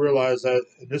all realize that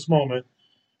in this moment.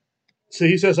 See,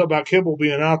 he said something about Kimmel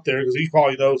being out there because he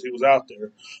probably knows he was out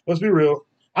there. Let's be real.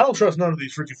 I don't trust none of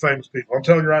these freaking famous people. I'm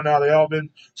telling you right now, they all been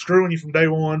screwing you from day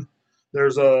one.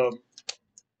 There's a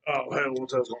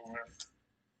what's else going on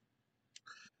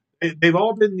there? They've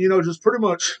all been, just pretty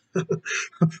much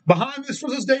behind this for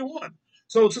this day one.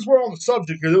 So since we're on the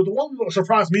subject here, the one that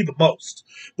surprised me the most,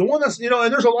 the one that's, and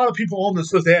there's a lot of people on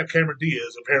this list. They have Cameron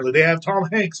Diaz, apparently. They have Tom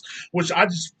Hanks, which I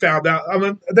just found out. I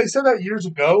mean, they said that years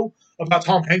ago about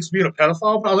Tom Hanks being a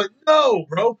pedophile, but I was like, no,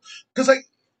 bro. Because,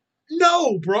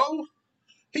 no, bro.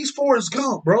 He's Forrest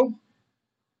Gump, bro.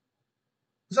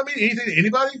 Does that mean anything to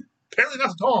anybody? Apparently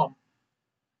not to Tom.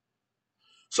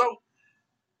 So,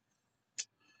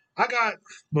 I got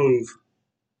move.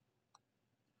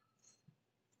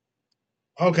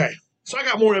 Okay. So I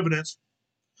got more evidence.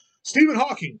 Stephen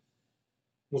Hawking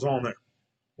was on there.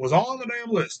 Was on the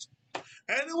damn list.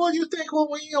 And then what do you think? Well,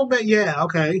 yeah,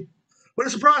 okay. But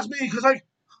it surprised me because,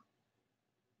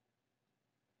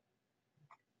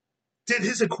 did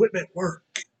his equipment work?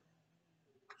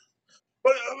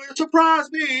 But it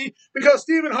surprised me because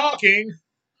Stephen Hawking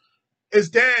is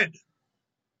dead.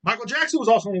 Michael Jackson was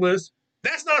also on the list.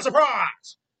 That's not a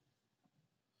surprise.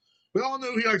 We all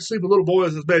knew he liked to sleep with little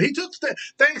boys in his bed. He took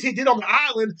things he did on the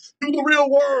island to the real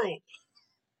world.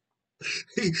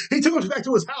 He took us back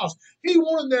to his house. He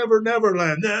wanted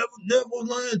Neverland.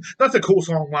 Neverland. That's a cool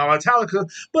song by Metallica,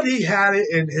 but he had it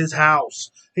in his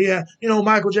house. He had,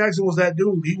 Michael Jackson was that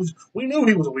dude. We knew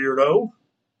he was a weirdo.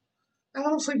 I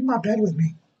don't sleep in my bed with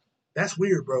me. That's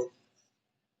weird, bro.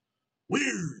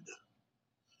 Weird.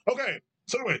 Okay,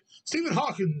 so anyway, Stephen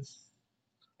Hawking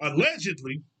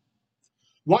allegedly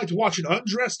liked watching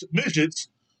undressed midgets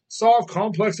solve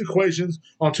complex equations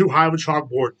on too high of a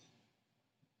chalkboard.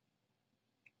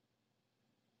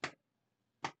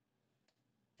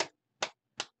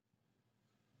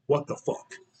 What the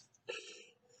fuck?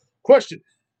 Question.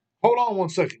 Hold on 1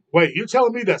 second. Wait, you're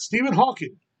telling me that Stephen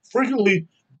Hawking frequently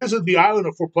visited the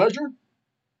island for pleasure?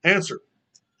 Answer.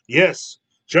 Yes.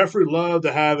 Jeffrey loved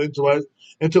to have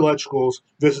intellectuals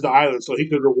visit the island so he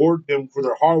could reward them for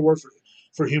their hard work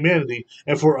for humanity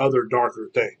and for other darker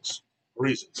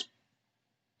reasons.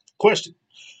 Question.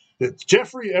 Did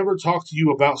Jeffrey ever talk to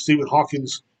you about Stephen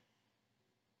Hawking's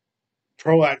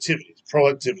pro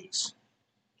activities?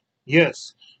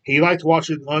 Yes. He liked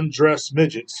watching undressed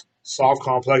midgets solve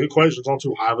complex equations on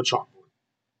too high of a chalkboard.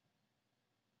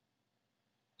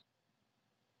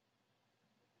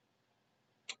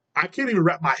 I can't even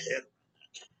wrap my head.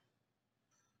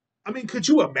 I mean, could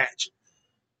you imagine?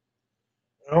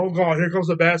 Oh God, here comes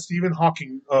the bad Stephen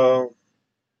Hawking, the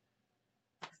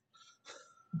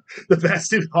bad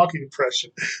Stephen Hawking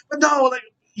impression. But no, like,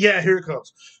 yeah, here it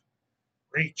comes.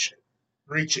 Reach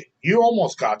it. You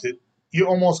almost got it.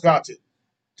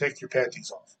 Take your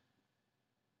panties off.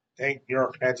 Take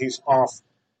your panties off.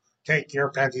 Take your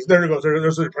panties. There it goes.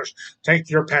 There's the impression. Take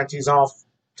your panties off.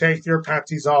 Take your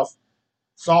panties off.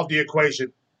 Solve the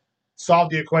equation. Solve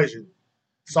the equation.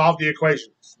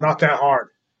 It's not that hard.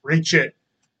 Reach it.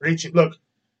 Look,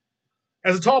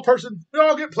 as a tall person, we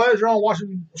all get pleasure on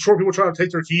watching short people try to take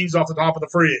their keys off the top of the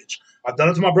fridge. I've done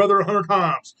it to my brother 100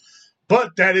 times.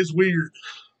 But that is weird.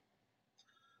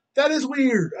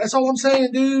 That's all I'm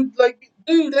saying, dude. Like,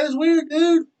 dude, that is weird,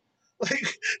 dude.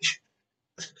 Like,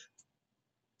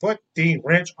 put the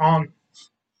wrench on.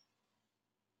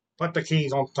 Put the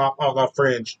keys on top of the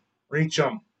fridge. Reach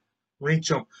them. Can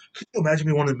you imagine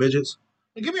me one of the midgets?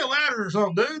 Like, give me a ladder or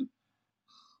something, dude.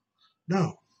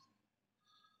 No.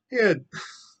 Yeah.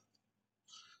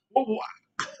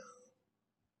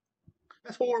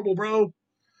 That's horrible, bro.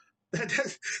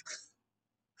 That's,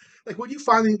 like when you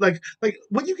finally like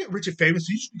when you get rich and famous,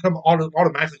 you just become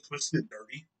automatically twisted and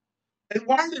dirty. And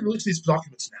why are they releasing these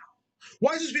documents now?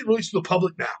 Why is this being released to the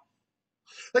public now?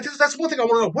 Like that's one thing I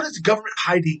want to know. What is the government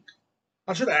hiding?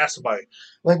 I should have asked somebody.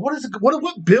 Like,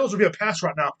 what bills are being passed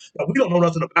right now that we don't know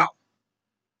nothing about?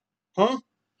 Huh?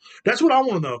 That's what I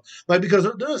want to know. Like,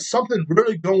 because there's something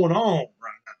really going on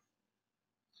right now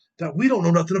that we don't know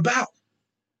nothing about.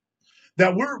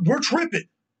 That we're tripping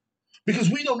because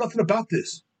we know nothing about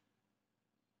this.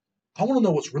 I want to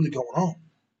know what's really going on.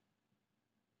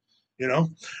 You know?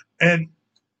 And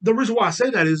the reason why I say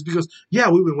that is because,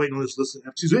 yeah, we've been waiting on this list of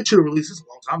FTs. It should have released this a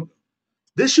long time ago.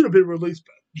 This should have been released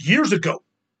years ago,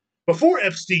 before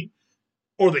Epstein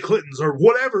or the Clintons or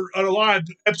whatever alive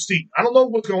Epstein. I don't know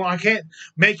what's going on. I can't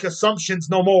make assumptions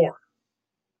no more.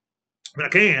 I mean, I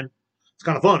can. It's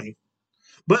kind of funny.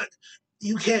 But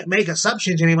you can't make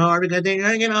assumptions anymore because they're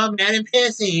going to get all mad and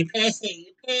pissy.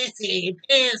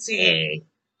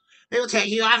 They'll take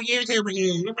you off YouTube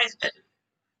again.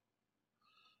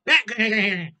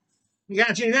 We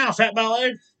got you now, fat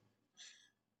boy.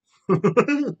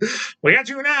 We got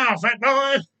you now, fat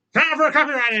boy. Time for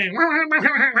copywriting.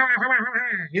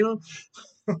 You know?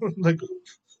 Like,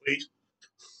 sweet.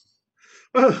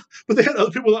 But they had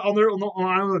other people on there on the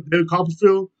island, like David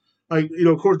Copperfield. Like, you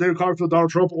know, of course, David Copperfield,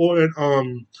 Donald Trump,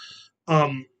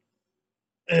 and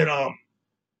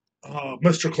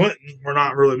Mr. Clinton were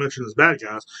not really mentioned as bad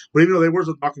guys. But even though they were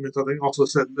some documents, I think also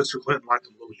said Mr. Clinton liked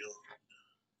them a little young.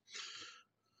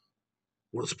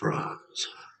 What a surprise.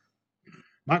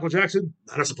 Michael Jackson,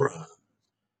 not a surprise.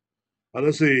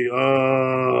 Let's see.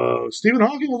 Stephen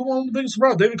Hawking was one of the biggest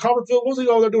surprises. David Copperfield, was he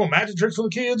over there doing magic tricks for the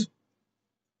kids?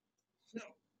 No.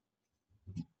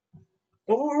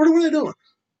 What are they doing?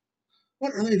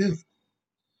 What are they doing?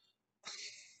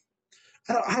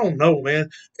 I don't know, man.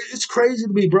 It's crazy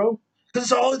to me, bro.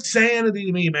 Because it's all insanity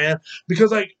to me, man.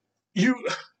 Because like you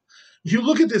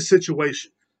look at this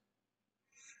situation,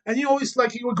 and you always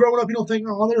like you were growing up, you don't think,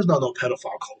 oh, there's no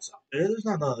pedophile cults out there. There's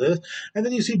not none of this. And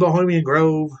then you see Bohemian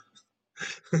Grove,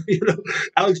 you know,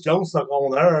 Alex Jones stuck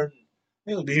on there.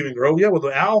 And Bohemian Grove, yeah, with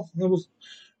the Al, it was,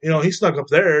 you know, he stuck up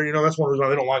there. You know, that's one reason why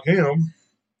they don't like him.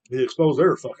 He exposed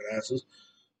their fucking asses.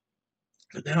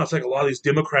 But now it's like a lot of these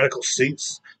democratical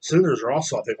senators are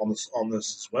also, I think, on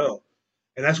this as well.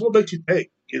 And that's what makes you think.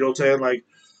 You know what I'm saying? Like,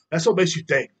 that's what makes you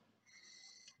think.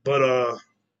 But I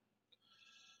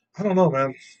don't know,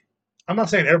 man. I'm not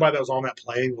saying everybody that was on that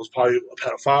plane was probably a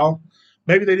pedophile.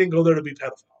 Maybe they didn't go there to be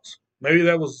pedophiles. Maybe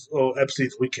that was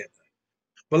Epstein's weekend thing.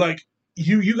 But like,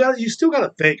 you still gotta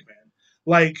think, man.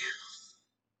 Like,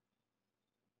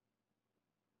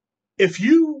 if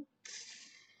you,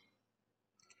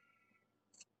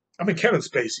 I mean, Kevin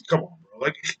Spacey, come on, bro.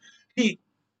 Like, he,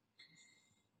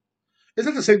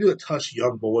 isn't the same dude that touched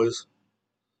young boys?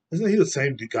 Isn't he the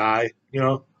same guy, you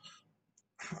know?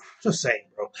 Just saying,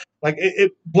 bro. Like,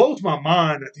 it blows my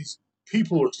mind that these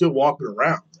people are still walking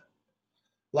around.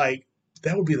 Like,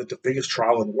 that would be the biggest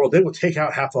trial in the world. They would take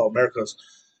out half of America's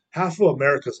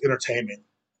entertainment.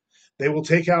 They will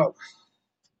take out,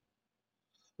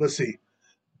 let's see,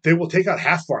 they will take out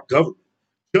half of our government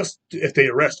just if they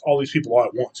arrest all these people all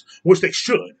at once, which they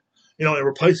should, and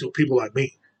replace it with people like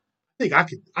me. I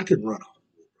think I could run off.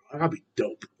 I'd be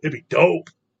dope. It'd be dope.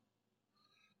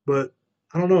 But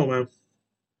I don't know, man,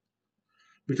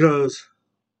 because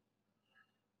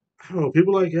I don't know,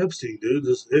 people like Epstein, dude.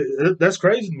 That's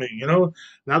crazy to me.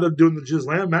 Now they're doing the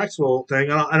Ghislaine Maxwell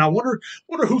thing, and I wonder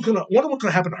what's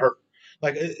gonna happen to her.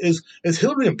 Like, is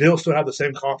Hillary and Bill still have the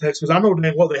same context? Because I know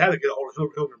dang well they had to get a hold of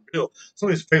Hillary and Bill. Some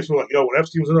of these Facebook were like, yo, when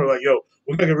Epstein was in there, like, yo,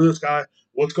 we gotta get rid of this guy.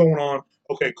 What's going on?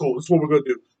 Okay, cool. This is what we're gonna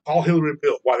do. Call Hillary and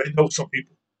Bill. Why? They know some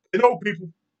people. They know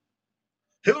people.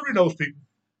 Hillary knows people.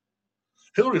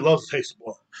 Hillary loves the taste of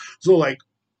blood. So like,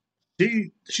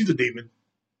 she's a demon.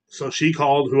 So she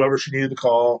called whoever she needed to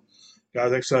call.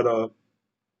 Guys, like I said, now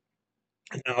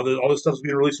all this stuff's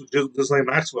being released with Ghislaine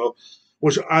Maxwell,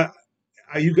 which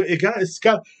it's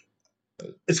got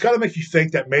to make you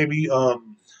think that maybe,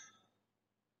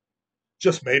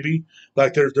 just maybe,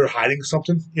 like they're hiding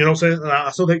something. You know what I'm saying? And I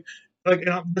still think, like,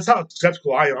 that's how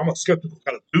skeptical I am. I'm a skeptical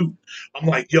kind of dude. I'm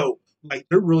like, yo, like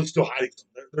they're really still hiding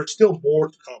something. There's still more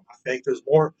to come. I think there's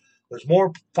more. There's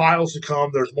more files to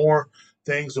come. There's more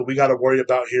things that we got to worry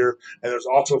about here, and there's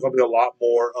also going to be a lot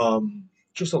more,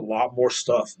 just a lot more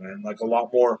stuff, man. Like a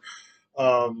lot more.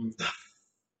 How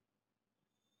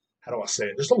do I say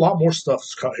it? There's a lot more stuff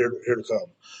here to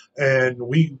come, and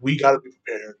we got to be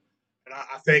prepared. And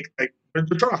I think like they're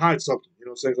trying to hide something. You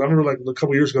know what I'm saying? 'Cause I remember like a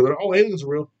couple years ago, they're aliens are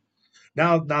real.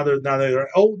 Now they're now you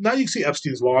can see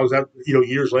Epstein's logs that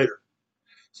years later.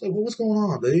 It's like, well, what's going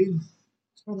on, dude?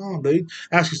 What's going on, dude?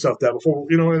 Ask yourself that before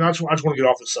And I just want to get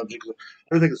off this subject because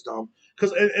I think it's dumb.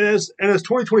 Because as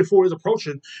 2024 is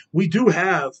approaching, we do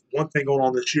have one thing going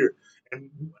on this year, and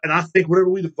I think whatever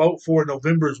we vote for in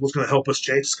November is what's going to help us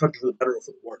change this country for the better or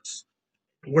for the worse.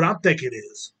 What I'm thinking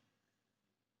is,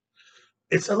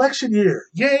 it's election year.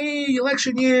 Yay,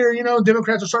 election year.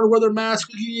 Democrats are starting to wear their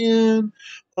masks again.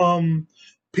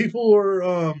 People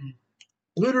are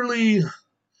literally,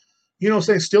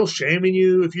 saying still shaming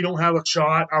you if you don't have a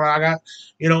shot. I got,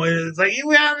 it's like,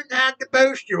 you haven't had the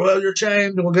booster. Well, you're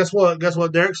shamed. Well, guess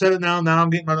what? Derek said it now. Now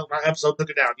I'm getting my episode took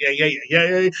it down.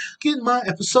 Yeah. Getting my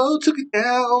episode took it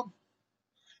down.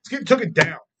 It's getting took it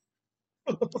down.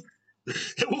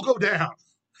 It will go down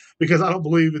because I don't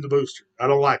believe in the booster. I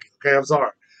don't like it. Okay, I'm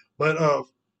sorry. But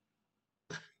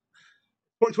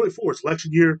 2024 is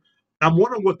election year. I'm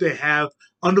wondering what they have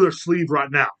under their sleeve right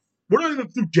now. We're not even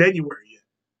through January yet.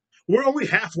 We're only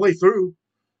halfway through,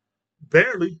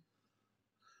 barely.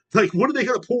 Like, what are they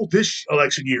going to pull this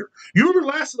election year? You remember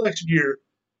last election year?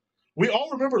 We all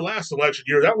remember last election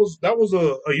year. That was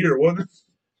a year, wasn't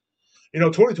it?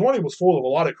 2020 was full of a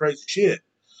lot of crazy shit.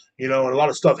 And a lot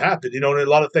of stuff happened. And a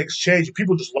lot of things changed.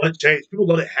 People just let it change. People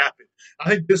let it happen. I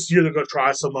think this year they're going to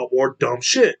try some more dumb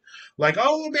shit. Like,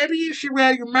 oh, maybe you should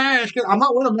wear your mask. I'm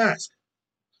not wearing a mask.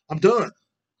 I'm done.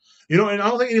 And I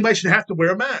don't think anybody should have to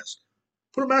wear a mask.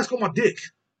 Put a mask on my dick.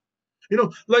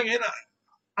 Like, and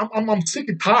I'm sick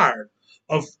and tired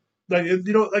of like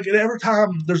like every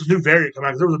time there's a new variant coming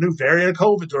out. There was a new variant of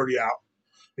COVID's already out.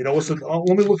 Let's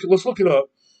look it up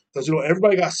because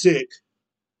everybody got sick,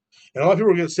 and a lot of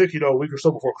people were getting sick a week or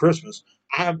so before Christmas.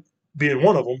 I being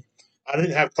one of them. I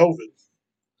didn't have COVID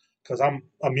because I'm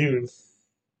immune.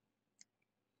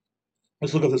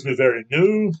 Let's look up this new variant.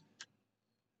 New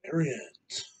variant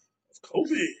of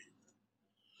COVID.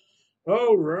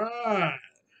 All right.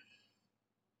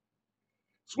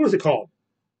 So what is it called?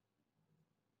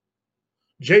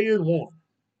 JN1.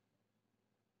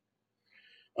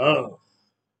 Oh.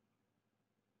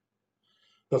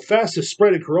 The fastest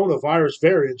spreading coronavirus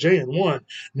variant, JN1,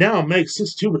 now makes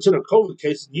 62% of COVID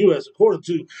cases in the U.S., according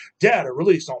to data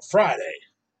released on Friday,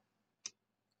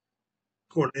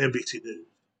 according to NBC News.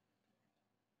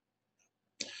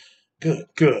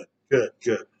 Good.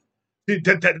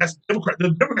 That's Democrat. The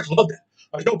Democrats love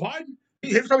that. Joe Biden,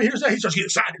 every time he hears that, he starts getting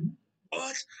excited.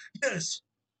 What? Yes.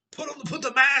 Put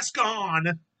the mask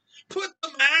on. Put the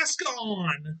mask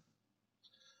on.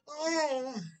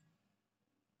 Oh.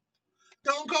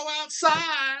 Don't go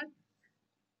outside.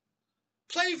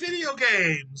 Play video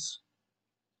games.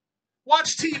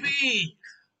 Watch TV.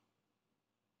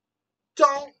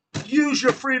 Don't use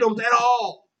your freedoms at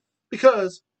all.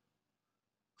 Because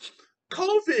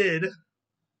COVID,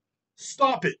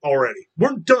 stop it already.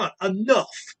 We're done.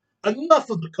 Enough. Enough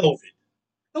of the COVID.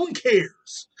 No one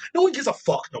cares. No one gives a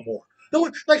fuck no more. No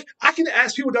one, like, I can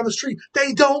ask people down the street.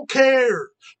 They don't care.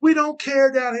 We don't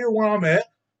care down here where I'm at.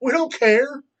 We don't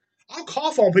care. I'll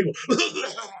cough on people.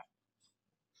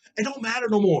 It don't matter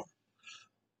no more.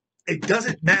 It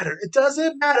doesn't matter. It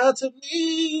doesn't matter to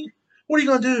me. What are you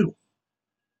going to do?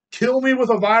 Kill me with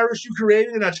a virus you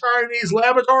created in a Chinese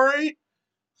laboratory?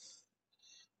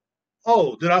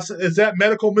 Oh, is that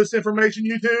medical misinformation,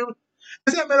 YouTube?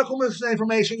 Is that medical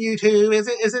misinformation, YouTube? Is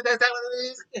that what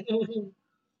it is?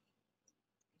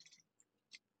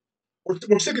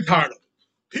 We're sick and tired of it.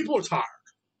 People are tired.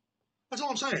 That's all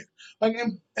I'm saying. Like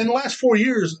in the last 4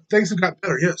 years, things have got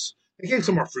better. Yes, they gave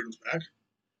some of our freedoms back.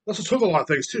 They also took a lot of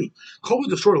things too. COVID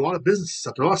destroyed a lot of businesses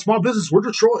out there. A lot of small businesses were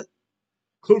destroyed,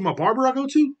 including my barber I go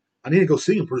to. I need to go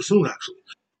see him pretty soon, actually.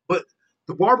 But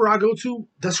the barber I go to,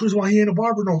 that's the reason why he ain't a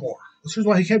barber no more. That's the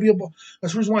reason why he can't be a.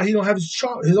 That's the reason why he don't have his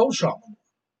old shop no more.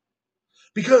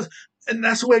 Because, and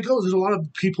that's the way it goes. There's a lot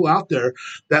of people out there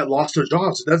that lost their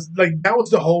jobs. That was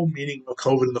the whole meaning of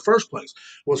COVID in the first place,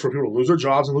 was for people to lose their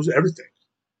jobs and lose everything.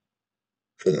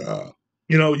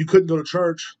 You couldn't go to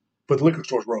church, but the liquor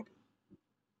stores were open.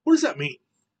 What does that mean?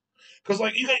 Because,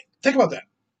 think about that.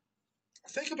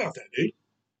 Think about that, dude.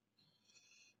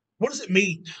 What does it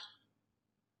mean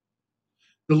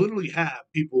to literally have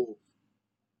people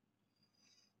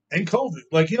and COVID?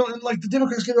 And the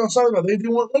Democrats get outside about it. They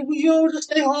want,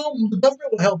 just stay home. The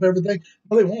government will help everything.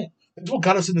 No, they won't. That's what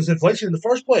got us in this inflation in the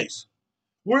first place.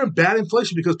 We're in bad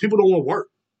inflation because people don't want to work.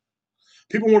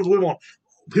 People want to live on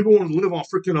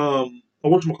freaking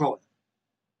whatchamacallit.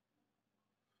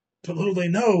 But little they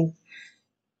know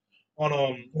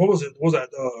on what was it? What was that?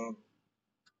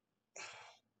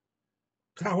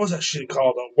 God, what was that shit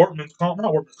called? Workman's comp?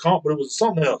 Not workman's comp, but it was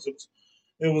something else.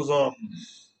 It was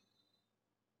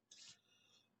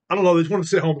I don't know. They just wanted to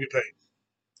sit home and get paid.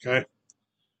 Okay,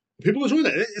 people are doing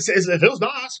that. It feels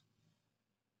nice.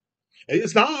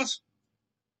 It's nice,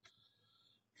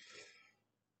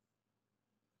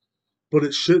 but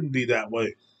it shouldn't be that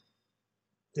way.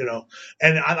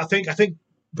 And I think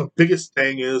the biggest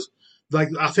thing is,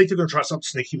 I think they're going to try something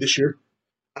sneaky this year.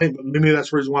 I think maybe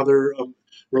that's the reason why they're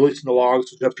releasing the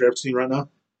logs with Jeffrey Epstein right now.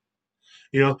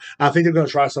 I think they're going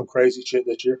to try some crazy shit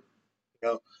this year.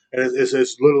 And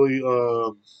it's literally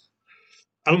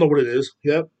I don't know what it is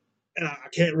yet, and I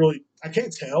can't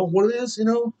tell what it is.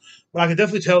 But I can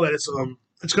definitely tell that it's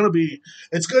gonna be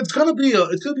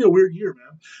a weird year,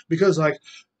 man, because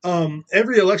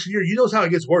every election year, how it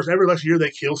gets worse. Every election year, they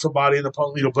kill somebody, and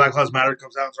Black Lives Matter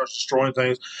comes out and starts destroying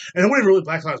things. And it wasn't really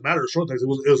Black Lives Matter destroying things. It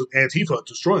was Antifa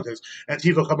destroying things.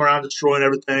 Antifa come around destroying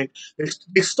everything.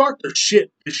 They start their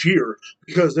shit this year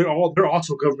because they're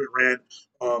also government ran.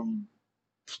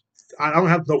 I don't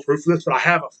have no proof of this, but I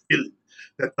have a feeling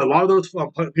that a lot of those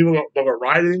people that were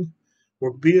rioting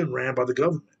were being ran by the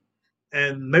government.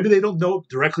 And maybe they don't know it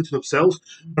directly to themselves,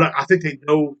 but I think they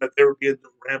know that they were being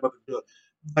ran by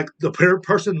the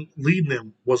person leading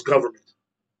them was government.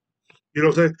 You know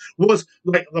what I'm saying? Was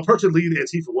the person leading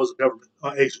Antifa was a government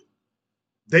agent.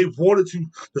 They wanted to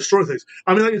destroy things.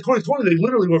 I mean, in 2020, they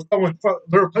literally were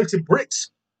placing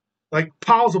bricks,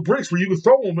 piles of bricks where you could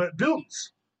throw them at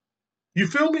buildings. You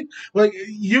feel me?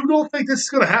 You don't think this is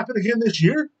going to happen again this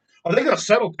year? Are they going to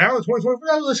settle down in 2024?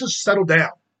 No, let's just settle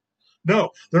down.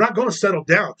 No, they're not going to settle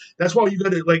down. That's why you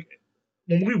got to,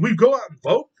 when we go out and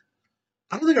vote,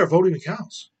 I don't think our voting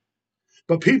counts.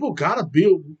 But people got to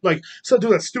build, instead of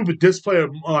doing that stupid display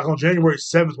on January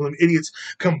 7th when idiots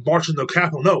come marching to the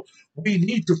Capitol. No, we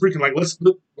need to freaking, let's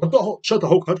shut the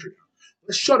whole country down.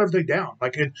 Let's shut everything down.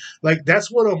 That's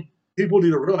what people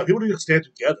need to realize. People need to stand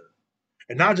together.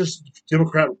 And not just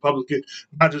Democrat, Republican,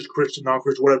 not just Christian,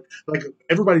 non-Christian, whatever.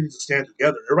 Everybody needs to stand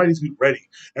together. Everybody needs to be ready.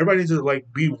 Everybody needs to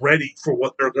be ready for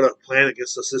what they're going to plan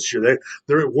against us this year.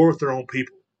 They're at war with their own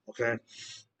people, okay?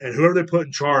 And whoever they put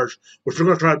in charge, which they're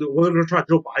going to try to do, they're going to try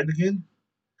Joe Biden again,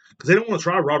 because they don't want to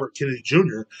try Robert Kennedy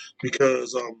Jr.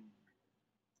 because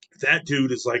that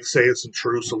dude is saying some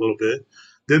truths a little bit.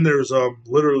 Then there's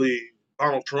literally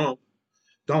Donald Trump.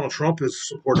 Donald Trump is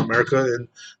supporting America, and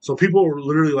so people are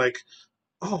literally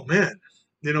oh man,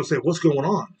 say what's going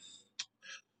on.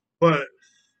 But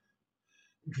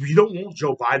you don't want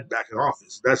Joe Biden back in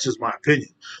office. That's just my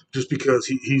opinion. Just because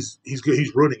he's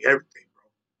ruining everything,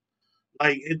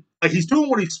 bro. He's doing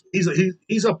what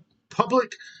he's a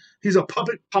public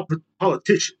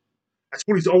politician. That's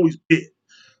what he's always been.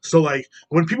 So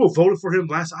when people voted for him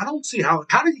last, I don't see how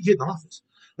did he get in office?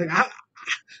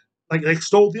 Like they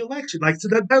stole the election. Like so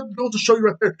that goes to show you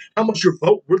right there how much your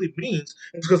vote really means.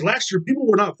 It's because last year people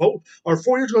were not voting, or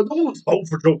 4 years ago, no one was voting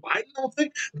for Joe Biden. I don't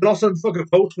think. But all of a sudden, fucking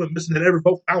votes went missing, and every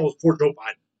vote found was for Joe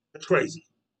Biden. That's crazy.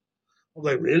 I was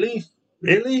like, really,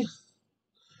 really?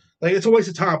 Like it's a waste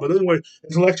of time. But anyway,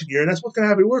 it's election year, and that's what's gonna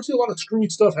happen. We're gonna see a lot of screwy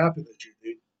stuff happen this year,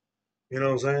 dude. You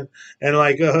know what I'm saying? And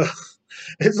like,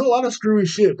 it's a lot of screwy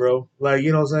shit, bro. Like,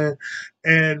 you know what I'm saying?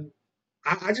 And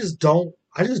I just don't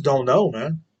know,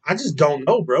 man. I just don't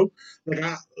know, bro.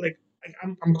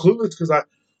 I'm clueless because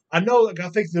I know, like, I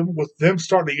think with them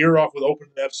starting the year off with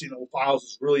opening the FCNO files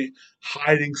is really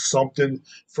hiding something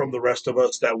from the rest of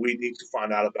us that we need to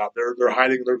find out about. They're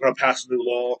hiding. They're going to pass a new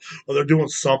law, or they're doing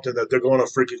something that they're going to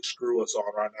freaking screw us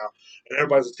on right now. And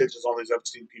everybody's attention's on these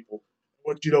Epstein people.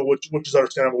 Which is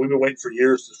understandable. We've been waiting for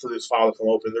years for this file to come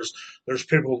open. There's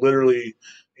people literally,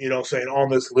 saying on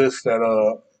this list that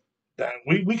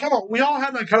we all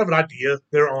had like kind of an idea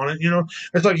they're on it.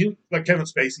 It's like Kevin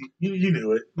Spacey, you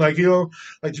knew it. Like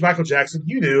like Michael Jackson,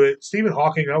 you knew it. Stephen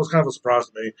Hawking, that was kind of a surprise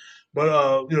to me.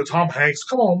 But Tom Hanks,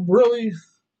 come on, really,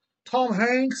 Tom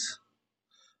Hanks,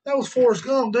 that was Forrest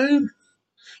Gump, dude.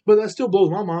 But that still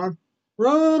blows my mind.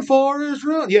 Run, Forrest,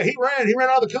 run! Yeah, he ran. He ran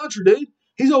out of the country, dude.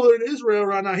 He's over there in Israel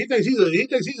right now. He thinks he's a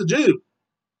Jew.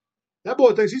 That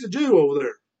boy thinks he's a Jew over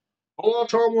there. Allah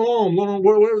Shalom,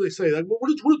 whatever they say. Like, what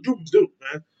do Jews do,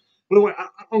 man? But anyway, I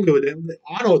don't give a damn.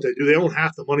 I know what they do. They own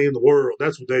half the money in the world.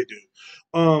 That's what they do.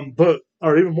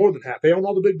 Or even more than half. They own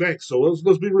all the big banks. So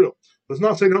let's be real. Let's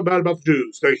not say no bad about the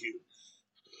Jews. Thank you.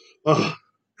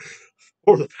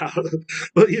 Or the power.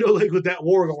 But like with that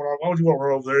war going on, why would you want to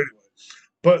run over there anyway?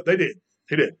 But they did.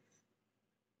 He did.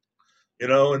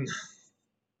 And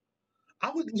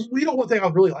one thing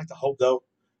I'd really like to hope though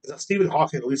is that Stephen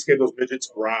Hawking at least gave those midgets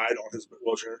a ride on his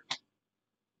wheelchair.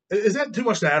 Is that too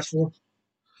much to ask for?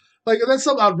 Like that's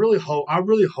something I really hope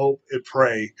and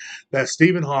pray that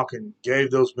Stephen Hawking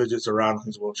gave those midgets a ride on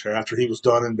his wheelchair after he was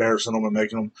done embarrassing them and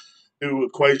making them do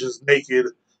equations naked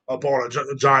up on a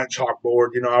giant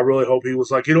chalkboard. I really hope he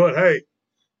was like, you know what, hey,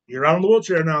 you're out on the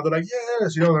wheelchair now. They're like,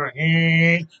 yes. They're like,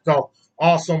 so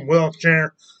awesome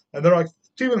wheelchair. And they're like,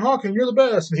 Stephen Hawking, you're the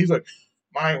best. And he's like,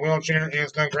 my wheelchair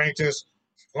is the greatest.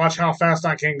 Watch how fast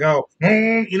I can go.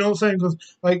 You know what I'm saying? Because,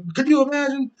 like, could you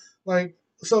imagine? Like,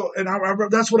 so, and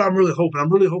that's what I'm really hoping. I'm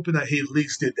really hoping that he at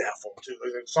least did that for him, too.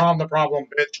 Like, solve the problem,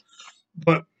 bitch.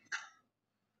 But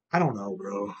I don't know,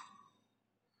 bro.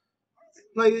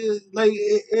 Like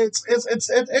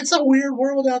it's a weird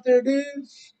world out there, dude.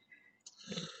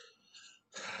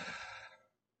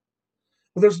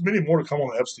 But there's many more to come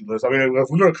on the Epstein list. I mean, if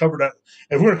we're going to cover that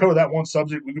one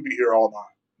subject, we could be here all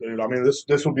night, dude. I mean, this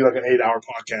would be like an 8-hour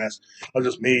podcast of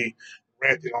just me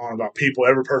ranting on about people,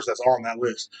 every person that's on that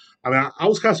list. I mean, I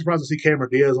was kind of surprised to see Cameron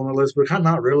Diaz on the list, but kind of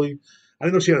not really. I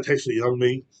didn't know she had a taste for the young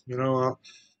me.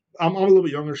 I'm a little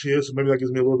bit younger than she is, so maybe that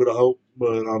gives me a little bit of hope.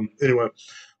 But anyway,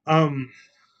 I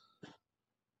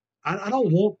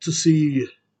don't want to see.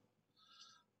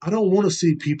 I don't want to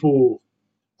see people.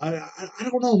 I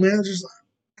don't know, man.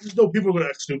 I just know people are going to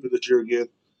act stupid this year again.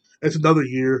 It's another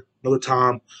year, another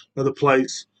time, another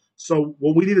place. So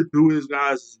what we need to do is,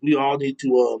 guys, we all need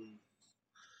to,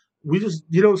 we just,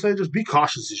 what I'm saying, just be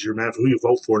cautious this year, man, for who you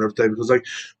vote for and everything. Because, like,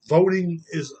 voting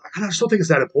is, I just don't think it's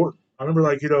that important. I remember,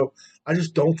 like, I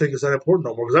just don't think it's that important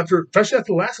no more. Because especially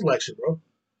after the last election, bro.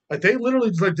 Like, they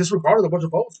literally just, like, disregarded a bunch of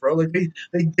votes, bro. Like, they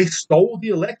stole the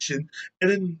election.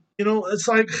 And then, it's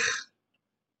like,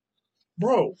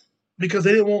 bro, because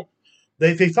they didn't want,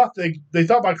 they thought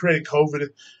by creating COVID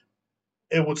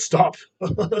it would stop,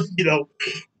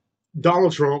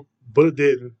 Donald Trump, but it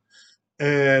didn't.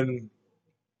 And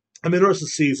I'm interested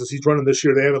to see, since he's running this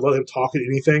year, they haven't let him talk at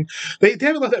anything. They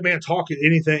haven't let that man talk at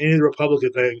anything, any of the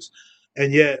Republican things,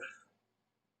 and yet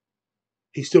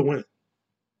he's still winning.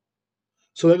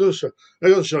 So that goes to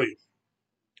show you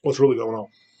what's really going on.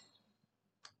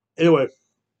 Anyway,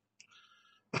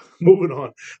 moving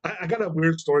on. I got a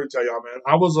weird story to tell y'all, man.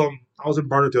 I was in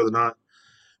Burnet the other night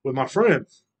with my friend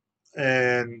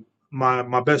and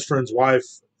my best friend's wife.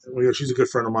 She's a good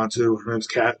friend of mine too. Her name's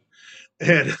Kat,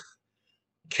 and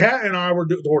Kat and I were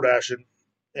door dashing,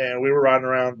 and we were riding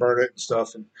around Burnet and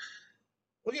stuff, and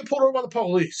we get pulled over by the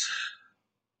police.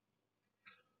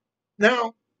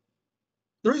 Now,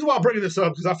 the reason why I'm bringing this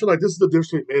up because I feel like this is the difference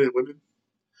between men and women.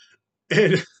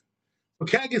 And when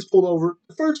Kat gets pulled over,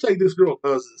 the first thing this girl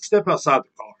does is step outside the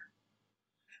car.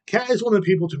 Kat is one of the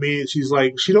people to me. She's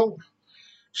like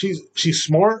she's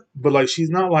smart, but like she's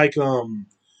not like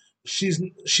she sees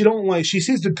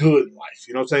the good in life.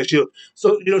 You know what I'm saying?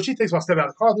 She thinks about stepping out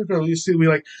of the car. The girl you see me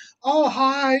like, oh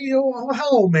hi,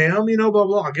 hello ma'am, blah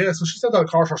blah. I guess so. She stepped out of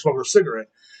the car, started smoking a cigarette.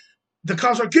 the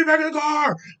cops are like, get back in the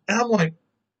car. And I'm like,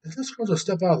 is this girl just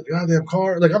step out of the goddamn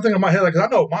car? Like, I'm thinking in my head, like, 'cause I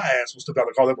know if my ass would step out of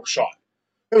the car, they would have shot.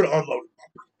 They would have unloaded,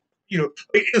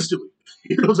 like instantly.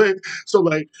 You know what I'm saying? So,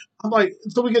 like, I'm like,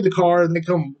 so we get in the car and the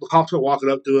cops come walking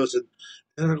up to us and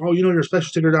they're like, oh, your special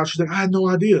sticker out. She's like, I had no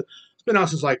idea. It's been out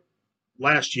since like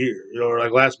last year, or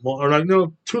like last month, or like,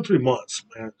 2 or 3 months,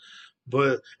 man.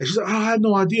 And she's like, oh, I had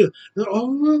no idea. Like,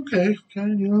 oh, okay.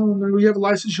 You have a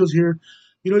license. She was here.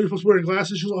 You're supposed to wear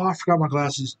glasses. She was, oh, I forgot my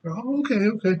glasses. Oh, okay.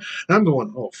 And I'm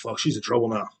going, oh, fuck, she's in trouble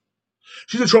now.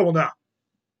 Kids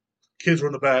were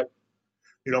in the back.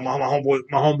 My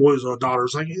homeboy's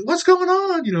daughter's like, what's going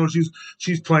on?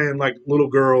 She's playing like little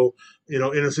girl,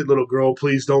 innocent little girl.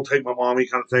 Please don't take my mommy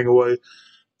kind of thing away.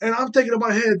 And I'm thinking in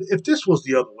my head, if this was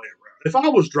the other way around, if I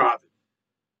was driving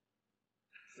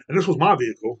and this was my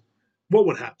vehicle, what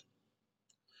would happen?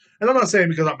 And I'm not saying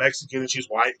because I'm Mexican and she's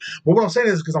white, but what I'm saying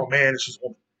is because I'm a man and she's a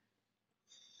woman.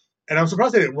 And I'm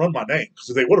surprised they didn't run my name, because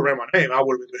if they would have ran my name, I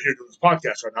would have been here doing this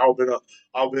podcast right now. I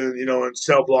would have been, in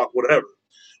cell block, whatever.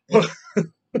 You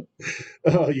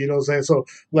know what I'm saying? So,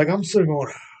 like, I'm sitting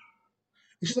going,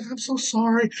 and she's like, I'm so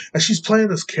sorry. And she's playing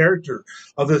this character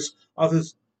of this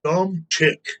dumb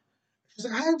chick. She's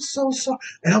like, I am so sorry.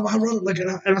 And I run like,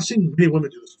 and I've seen many women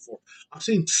do this before. I've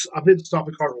been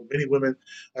stopping cars with many women.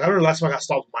 And I remember last time I got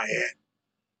stopped with my aunt.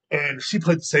 And she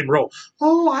played the same role.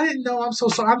 Oh, I didn't know. I'm so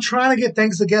sorry. I'm trying to get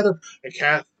things together. And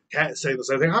Kat is saying the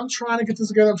same thing. I'm trying to get this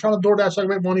together. I'm trying to DoorDash so I can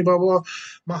make money, blah, blah, blah.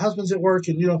 My husband's at work,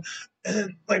 and, and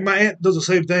then, like, my aunt does the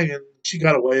same thing, and she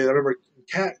got away. I remember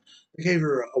Kat gave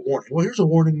her a warning. Well, here's a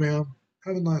warning, ma'am.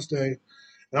 Have a nice day.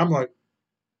 And I'm like,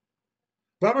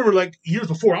 but I remember, like, years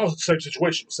before, I was in the same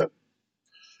situation. Except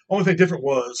only thing different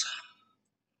was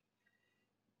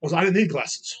I didn't need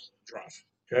glasses to drive.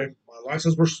 Okay? My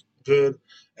license was good.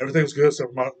 Everything was good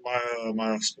except for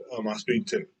my speed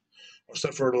tip,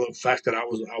 except for the fact that I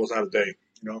was out of date.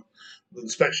 The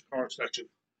car inspection.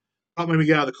 Cop made me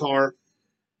get out of the car.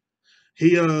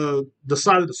 He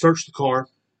decided to search the car.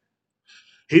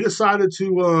 He decided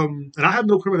to, and I have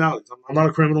no criminality. I'm not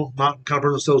a criminal. I'm not the kind of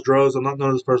person that sells drugs. I'm not none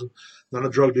of this person. I'm not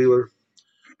a drug dealer.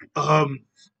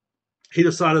 He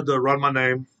decided to run my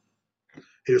name.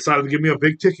 He decided to give me a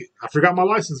big ticket. I forgot my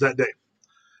license that day.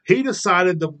 He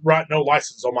decided to write no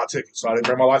license on my ticket, so I didn't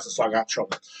bring my license, so I got in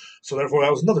trouble. So therefore,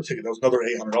 that was another ticket. That was another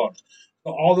 $800.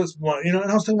 So all this money, and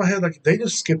I was thinking in my head, like, they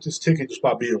just skipped this ticket just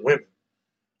by being women,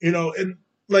 and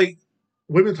like,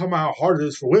 women talking about how hard it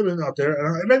is for women out there,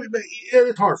 and maybe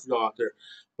it's hard for y'all out there,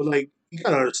 but like, you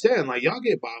gotta understand, like, y'all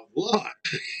get by a lot.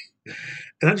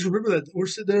 And I just remember that we're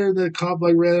sitting there, and the cop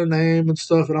like read her name and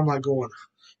stuff, and I'm like going,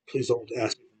 please don't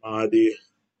ask me for my ID.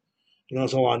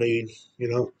 That's all I need,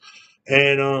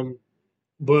 And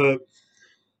but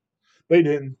they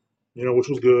didn't, which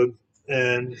was good.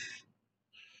 And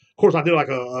of course, I did like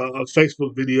a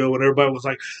Facebook video, and everybody was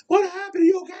like, "What happened? Are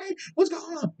you okay? What's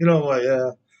going on?" Like,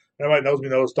 yeah. Everybody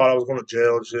thought I was going to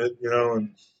jail and shit, and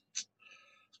it's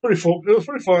pretty fun. It was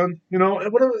pretty fun,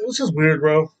 It was just weird,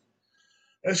 bro.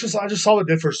 It's just I just saw the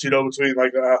difference, between I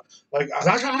try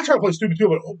to play stupid too,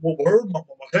 but what word? My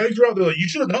tags are out. They're like, you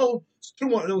should have known. It's 2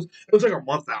 months. It was like a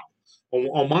month out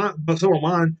on mine, but so on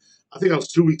mine, I think I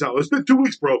was 2 weeks out. It's been 2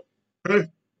 weeks, bro. Okay.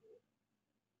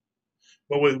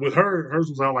 But with hers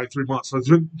was out like 3 months. So it's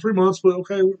been 3 months, but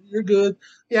okay, you're good.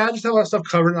 Yeah, I just have a lot of stuff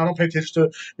covered. I don't pay attention to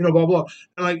it, blah blah.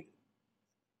 And like,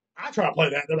 I try to play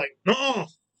that. They're like, no,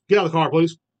 get out of the car,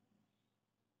 please.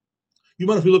 You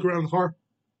mind if we look around the car?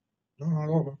 No, I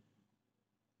don't know.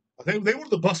 They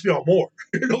wanted to bust me on more,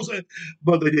 you know what I'm saying?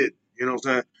 But they did, you know what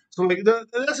I'm saying? So like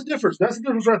that's the difference. That's the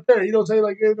difference right there. You know what I'm saying?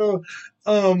 Like,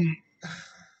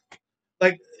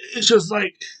 like it's just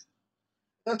like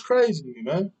that's crazy to me,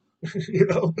 man.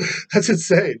 That's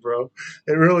insane, bro.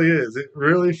 It really is. It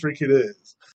really freaking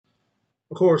is.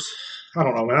 Of course, I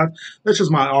don't know, man. That's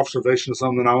just my observation of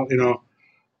something.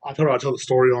 I tell the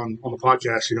story on the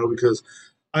podcast, because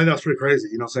I think that's pretty crazy.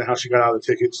 Saying how she got out of the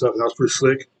ticket and stuff. That was pretty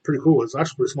slick, pretty cool. It's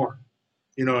actually pretty smart.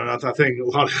 And I think a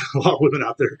lot of women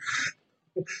out there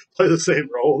play the same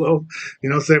role, though.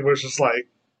 Saying where it's just like,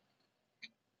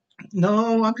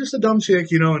 no, I'm just a dumb chick,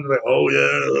 and like, oh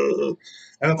yeah.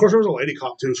 And of course, there was a lady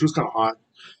cop too. She was kind of hot,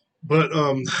 but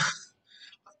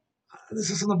this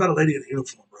is something about a lady in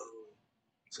uniform, bro.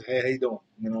 Say, hey, how you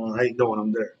doing? How you doing?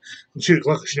 I'm there. And she didn't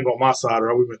go on my side,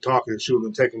 or we've been talking. She would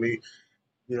have been taking me,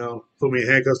 put me in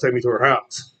handcuffs, take me to her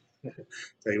house.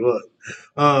 Tell you what,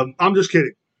 I'm just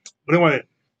kidding. But anyway,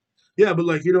 yeah, but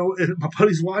like, and my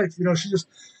buddy's wife,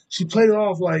 she played it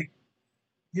off like,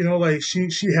 like she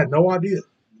had no idea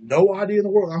in the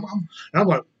world. I'm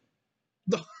like,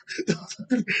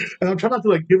 and I'm trying not to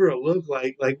like give her a look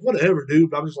like whatever, dude.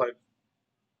 But I'm just like,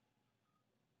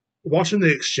 watching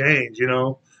the exchange,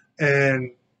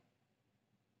 and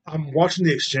I'm watching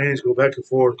the exchange go back and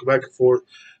forth, go back and forth.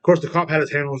 Of course, the cop had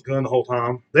his hand on his gun the whole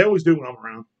time. They always do when I'm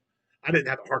around. I didn't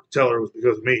have the heart to tell her it was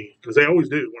because of me, because they always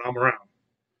do when I'm around.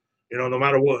 No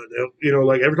matter what.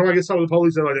 Like every time I get stopped with the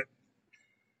police, they're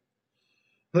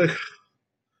like,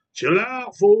 chill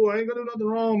out, fool. I ain't gonna do nothing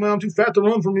wrong, man. I'm too fat to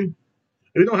run from you.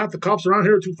 You know, half the cops around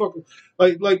here are too fucking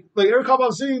like every cop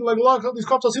I've seen, like a lot of these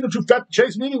cops I've seen are too fat to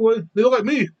chase me anyway. They look like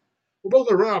me. We're both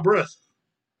gonna run out of breath.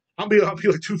 I'll be like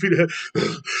 2 feet ahead.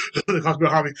 The cops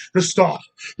behind me. Just stop.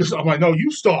 I'm like, no,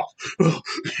 you stop. And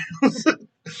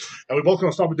we're both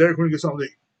gonna stop at Dairy Queen and get something to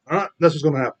eat. All right, that's what's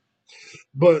gonna happen.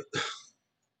 But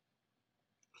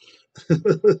I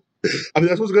mean,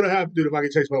 that's what's gonna happen, dude. If I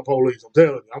get chased by the police, I'm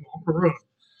telling you, I'm gonna run,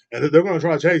 and they're gonna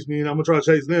try to chase me, and I'm gonna try to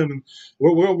chase them, and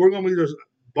we're gonna be just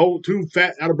both two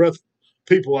fat, out of breath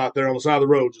people out there on the side of the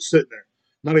road, just sitting there,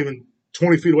 not even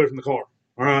 20 feet away from the car.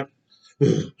 All right.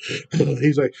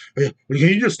 He's like, can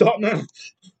you just stop now?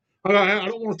 I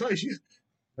don't want to chase you.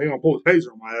 They're gonna pull a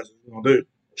taser on my ass. What they're gonna do?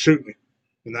 Shoot me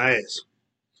in the ass.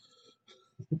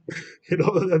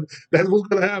 That's what's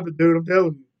gonna happen, dude. I'm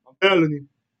telling you. I'm telling you.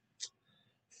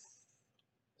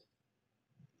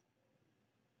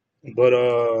 But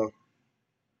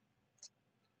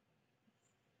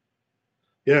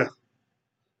yeah,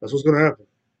 that's what's gonna happen.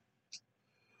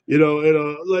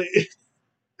 Like,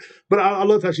 but I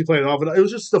loved how she played it off. And it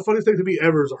was just the funniest thing to me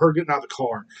ever is her getting out of the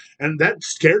car, and that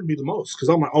scared me the most because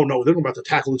I'm like, oh no, they're about to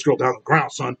tackle this girl down on the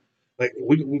ground, son. Like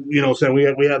saying we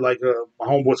had like my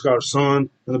homeboy's got her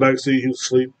son in the back seat, he was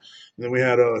asleep, and then we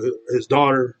had his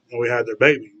daughter, and we had their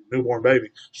baby, newborn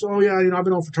baby. So yeah, I've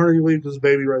been on fraternity leave because the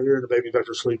baby right here, and the baby back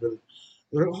there sleeping.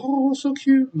 They're like, oh, so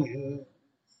cute. You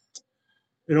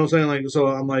know what I'm saying? Like, so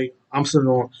I'm like, I'm sitting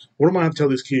on, what am I going to tell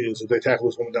these kids if they tackle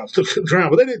this woman down to drown?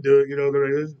 But they didn't do it.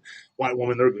 They're a white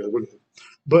woman, they're good. We're good.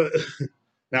 But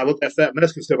now look, that fat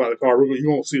Mexican step out of the car, you're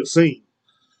going to see a scene.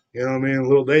 You know what I mean?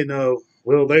 Little they know,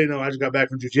 I just got back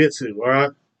from jiu-jitsu, all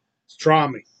right? Try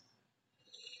me.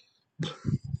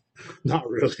 Not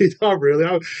really, not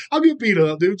really. I'll get beat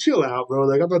up, dude. Chill out, bro.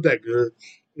 Like, I'm not that good.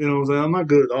 You know what I'm saying? I'm not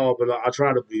good at all, but I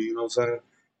try to be, you know what I'm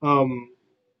saying?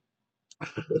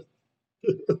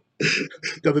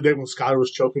 The other day when Skylar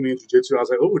was choking me in jiu-jitsu, I was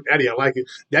like, oh, daddy, I like it.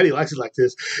 Daddy likes it like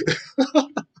this.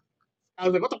 I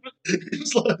was like, what the fuck?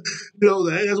 It's like,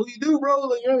 that's what you do, bro.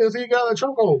 Like, that's how you got that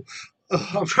choke on.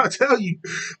 I'm trying to tell you.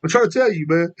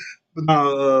 Man.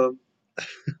 But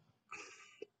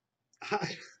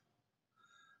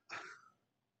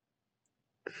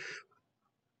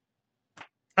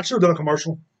I should have done a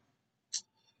commercial.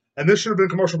 And this should have been a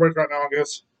commercial break right now, I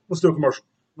guess. Let's do a commercial.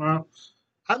 All right.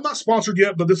 I'm not sponsored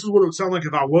yet, but this is what it would sound like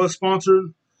if I was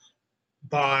sponsored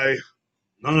by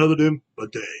none other than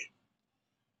Bidet.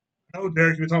 I know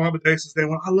Derek, you've been talking about bidets since day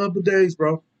one. I love bidets,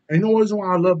 bro. Ain't no reason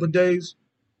why I love bidets.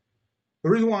 The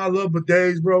reason why I love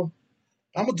bidets, bro,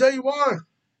 I'm going to tell you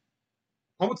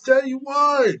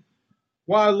why.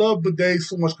 Why I love bidets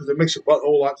so much, because it makes your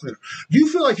butthole a lot cleaner. You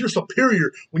feel like you're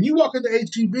superior when you walk into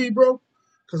HEB, bro,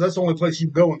 because that's the only place you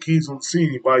go in Keys don't see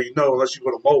anybody unless you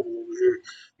go to Mobile over here.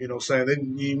 You know what I'm saying?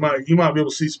 Then you might be able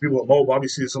to see some people at Mobile. I'll be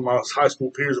seeing some of my high school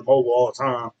peers at Mobile all the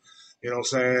time. You know what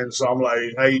I'm saying? So I'm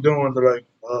like, how you doing? They're like,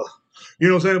 you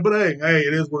know what I'm saying? But hey,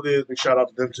 it is what it is. Big shout out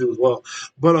to them too as well.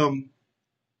 But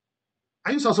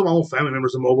I used to also my own family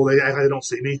members in Mobile. They act like they don't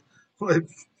see me. Like,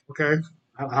 okay,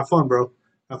 have fun, bro.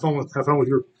 Have fun with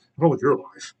your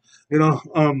life.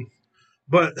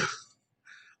 But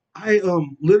I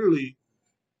literally,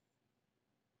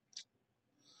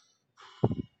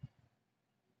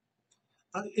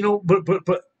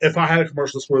 but if I had a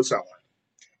commercial, this would it sound like.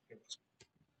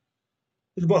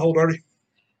 Is your butthole dirty?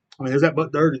 I mean, is that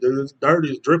butt dirty, dude? It's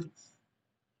dirty. It's dripping.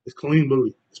 It's clean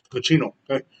booty. It's cochino.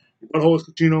 Okay, your butthole is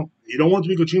cochino. You don't want it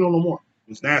to be cochino no more.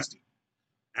 It's nasty.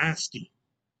 Nasty.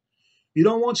 You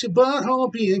don't want your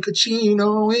butthole being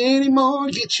cochino anymore.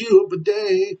 Get you a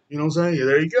bidet. You know what I'm saying? Yeah,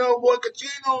 there you go, boy,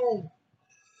 cochino.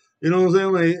 You know what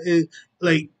I'm saying?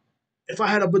 Like if I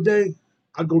had a bidet,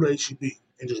 I'd go to HEB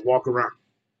and just walk around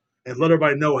and let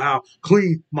everybody know how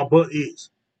clean my butt is.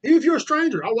 Even if you're a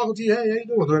stranger, I'll walk up to you, hey, how you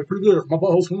doing? They're like, pretty good. My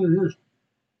butthole's clean as yours.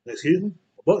 Excuse me?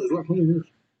 My butt is not clean as yours.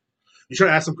 You try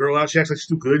to ask some girl out, she acts like she's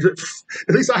too good.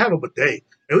 At least I have a bidet.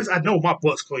 At least I know my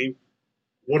butt's clean.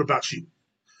 What about you?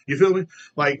 You feel me?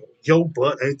 Like, your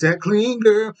butt ain't that clean,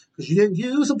 girl, because you didn't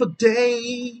use a bidet.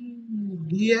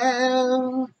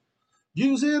 Yeah.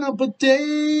 Using a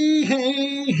bidet.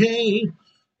 Hey.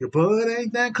 Your butt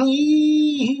ain't that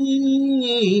clean.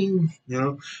 You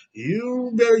know,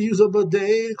 you better use a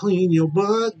bidet to clean your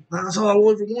butt. That's all I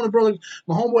ever wanted, bro. Like,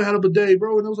 my homeboy had a bidet,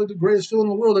 bro, and it was like the greatest feeling in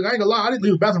the world. Like, I ain't gonna lie, I didn't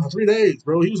leave the bathroom for 3 days,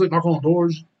 bro. He was like knocking on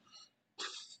doors.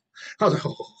 I was like,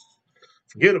 oh,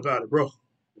 forget about it, bro.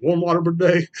 Warm water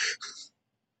bidet.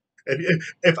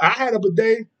 If I had a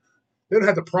bidet, they would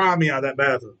have to pry me out of that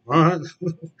bathroom. All right?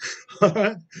 All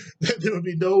right? There would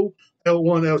be no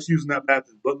one else using that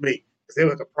bathroom but me. They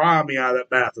would have to pry me out of that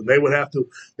bathroom. They would have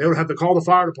to call the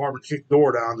fire department to kick the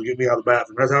door down to get me out of the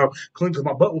bathroom. That's how clean, because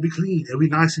my butt will be clean. It'll be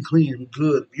nice and clean. It'll be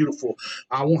good, beautiful.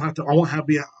 I won't have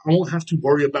to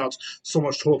worry about so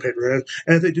much toilet paper. And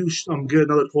if they do get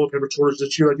another toilet paper shortage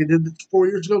this year like they did 4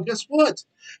 years ago, guess what?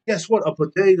 Guess what? A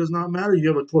bidet does not matter. You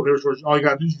have a toilet paper shortage. All you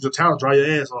gotta do is use a towel, dry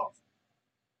your ass off.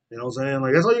 You know what I'm saying?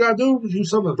 Like, that's all you gotta do is use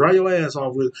something to dry your ass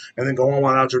off with and then go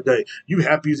on out your day. You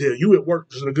happy as hell. You at work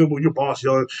just in a good mood. Your boss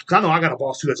yelling. Cause I know I got a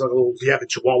boss too that's like a little yapping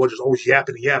chihuahua, just always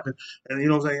yapping and yapping. And you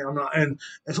know what I'm saying? I'm not, and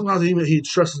sometimes even he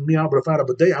stresses me out, but if I had a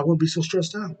bidet, I wouldn't be so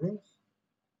stressed out, bro.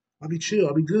 I'd be chill.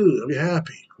 I'd be good. I'd be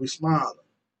happy. I'd be smiling.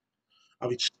 I'd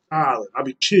be smiling. I'd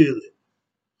be chilling.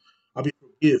 I'd be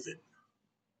forgiving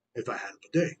if I had a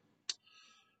bidet.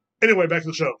 Anyway, back to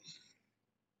the show.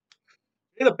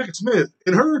 Jada Pinkett Smith,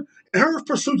 in her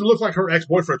pursuit to look like her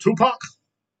ex-boyfriend Tupac,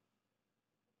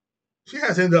 she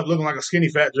has ended up looking like a skinny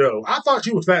Fat Joe. I thought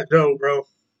she was Fat Joe, bro.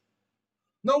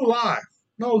 No lie.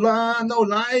 No lie, no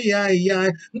lie,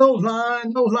 no lie,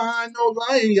 no lie, no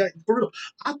lie. For real.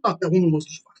 I thought that woman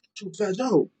she was Fat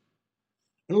Joe.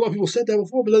 And a lot of people said that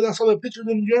before, but then I saw that picture of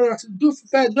them together. I said, good for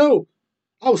Fat Joe.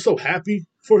 I was so happy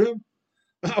for him.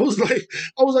 I was like,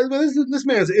 man, this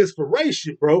man's an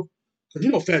inspiration, bro. Because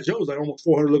you know, Fat Joe was like almost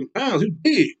 400 looking pounds. He's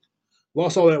big.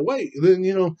 Lost all that weight. And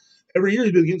then, every year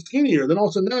he's been getting skinnier. Then all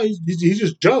of a sudden now he's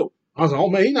just Joe. I was like, oh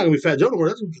man, he's not gonna be Fat Joe no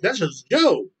more. That's just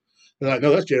Joe. They're like,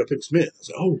 no, that's Jada Pinkett Smith. I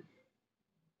said, oh,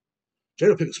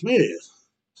 Jada Pinkett Smith.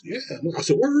 Yeah. I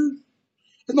said, word?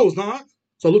 I said, no, it's not.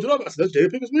 So I looked it up. I said, that's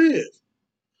Jada Pinkett Smith.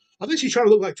 I think she's trying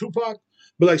to look like Tupac,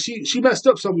 but like she messed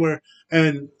up somewhere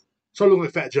and started looking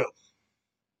like Fat Joe.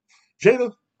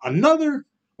 Jada, another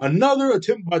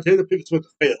attempt by Jada Pinkett Smith to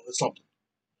fail at something.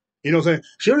 You know what I'm saying?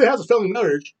 She already has a failing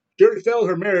marriage. She already failed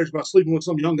her marriage by sleeping with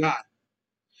some young guy.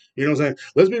 You know what I'm saying?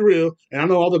 Let's be real. And I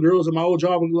know all the girls in my old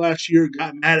job last year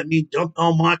got mad at me, jumped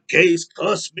on my case,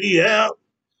 cussed me out.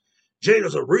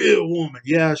 Jada's a real woman.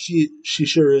 Yeah, she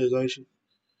sure is, ain't she?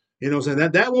 You know what I'm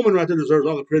saying? That woman right there deserves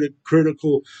all the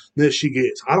criticalness she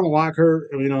gets. I don't like her,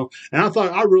 and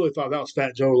I really thought that was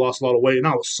Fat Joe lost a lot of weight, and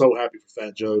I was so happy for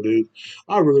Fat Joe, dude.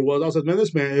 I really was. I was like, man,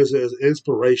 this man is an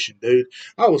inspiration, dude.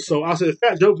 I said, if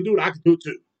Fat Joe could do it, I could do it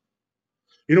too.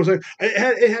 You know what I'm saying?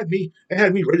 It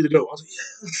had me ready to go. I was like,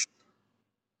 yes.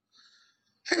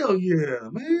 Hell yeah,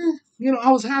 man.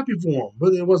 I was happy for him.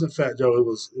 But it wasn't Fat Joe, it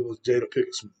was Jada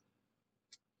Pinkett Smith.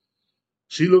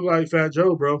 She looked like Fat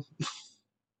Joe, bro.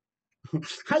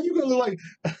 How you gonna look like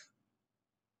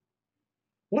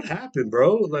what happened,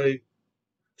 bro? Like,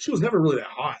 she was never really that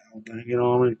hot, I don't think, you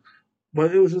know what I mean?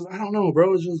 But it was just, I don't know,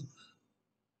 bro. It's just,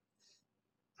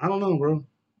 I don't know, bro.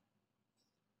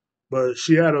 But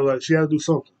she had to do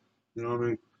something, you know what I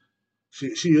mean?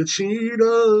 She a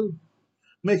cheater,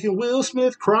 making Will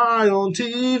Smith cry on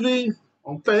TV,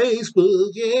 on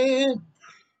Facebook, yeah.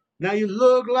 Now you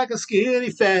look like a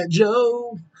skinny Fat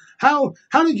Joe. How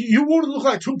did you want to look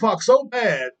like Tupac so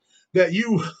bad that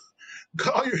you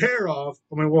cut all your hair off?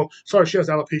 I mean, well, sorry, she has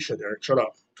alopecia, Derek. Shut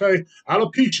up. Okay?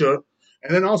 Alopecia.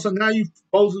 And then also now you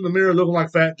pose in the mirror looking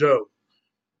like Fat Joe.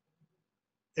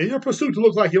 In your pursuit to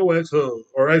look like your ex-husband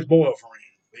or ex-boyfriend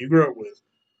that you grew up with,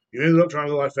 you ended up trying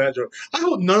to look like Fat Joe. I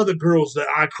hope none of the girls that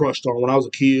I crushed on when I was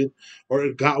a kid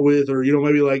or got with or,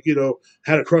 maybe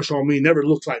had a crush on me never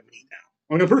looked like me now.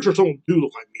 I mean, I'm pretty sure someone do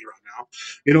look like me right now.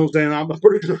 You know what I'm saying? I'm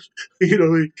pretty sure,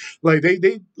 like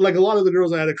they like a lot of the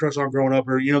girls I had a crush on growing up,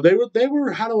 or they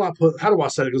were how do I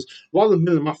say it? Because a lot of the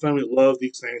men in my family love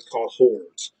these things called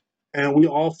whores, and we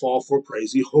all fall for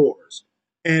crazy whores.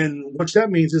 And what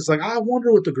that means is like I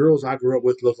wonder what the girls I grew up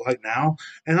with look like now,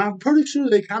 and I'm pretty sure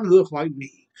they kind of look like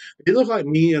me. They look like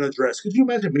me in a dress. Could you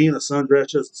imagine me in a sundress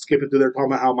just skipping through there talking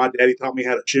about how my daddy taught me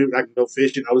how to shoot and I can go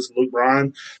fishing? I was Luke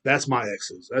Bryan. That's my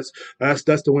exes.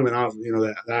 That's the women I've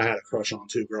that I had a crush on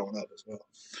too growing up as well.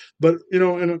 But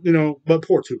but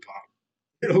poor Tupac.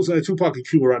 You know what I'm saying? Tupac and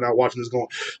Cuba right now watching this going,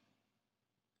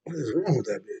 what is wrong with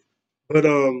that bitch? But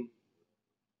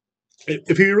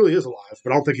if he really is alive,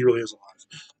 but I don't think he really is alive.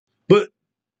 But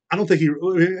I don't think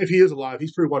if he is alive,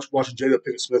 he's pretty much watching Jada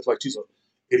Pinkett Smith like she's an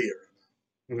idiot.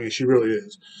 I mean, she really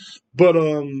is. But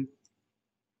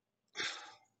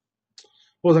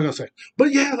what was I gonna say?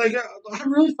 But yeah, like I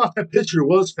really thought that picture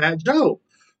was Fat Joe.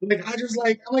 Like I just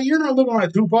like I'm like you're not looking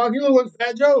like Tupac, you look like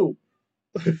Fat Joe.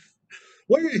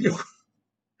 What are you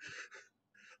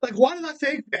like? Why did I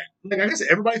think that? Like I guess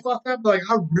everybody thought that, but like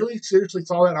I really seriously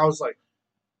saw that. And I was like,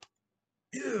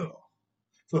 yeah,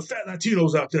 for the fat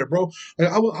Latinos out there, bro. Like,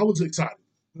 I was excited.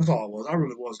 That's all I was. I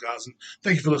really was, guys. And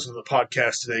thank you for listening to the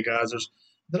podcast today, guys.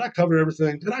 Did I cover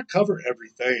everything? Did I cover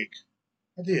everything?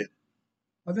 I did.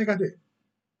 I think I did.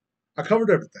 I covered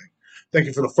everything. Thank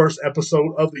you for the first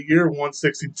episode of the year,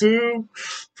 162.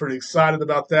 Pretty excited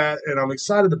about that, and I'm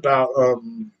excited about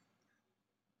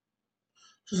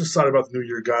just excited about the new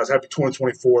year, guys. Happy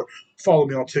 2024. Follow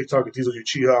me on TikTok at Diesel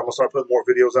Uchiha. I'm gonna start putting more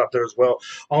videos out there as well.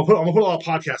 I'm gonna put a lot of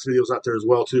podcast videos out there as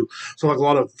well too. So like a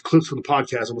lot of clips from the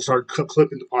podcast. I'm gonna start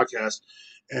clipping the podcast,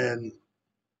 and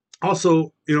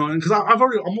also and because I've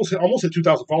already almost hit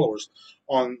 2,000 followers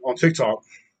on TikTok,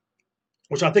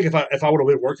 which I think if I would have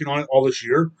been working on it all this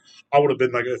year, I would have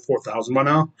been like at 4,000 by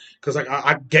now. Because like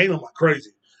I gain them like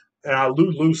crazy, and I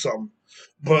lose some,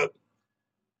 but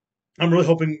I'm really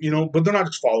hoping, but they're not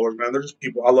just followers, man. They're just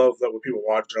people. I love that when people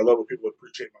watch. I love when people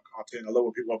appreciate my content. I love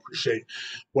when people appreciate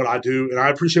what I do, and I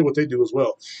appreciate what they do as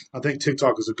well. I think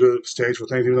TikTok is a good stage for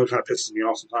things, even though it kind of pisses me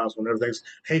off sometimes when everything's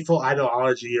hateful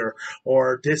ideology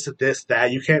or this,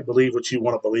 that. You can't believe what you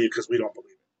want to believe because we don't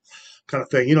believe it, kind of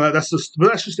thing. That's just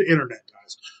the internet,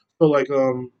 guys. So like,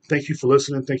 thank you for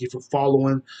listening. Thank you for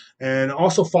following, and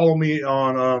also follow me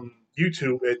on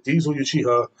YouTube at Diesel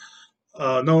Uchiha.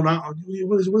 No, not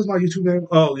what is my YouTube name?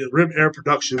 Oh, yeah, Rib Air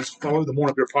Productions. Follow the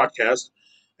Morning Beer podcast,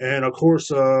 and of course,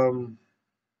 also,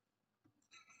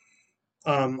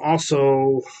 I'm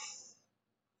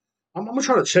gonna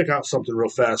try to check out something real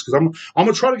fast because I'm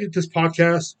gonna try to get this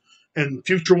podcast and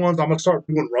future ones. I'm gonna start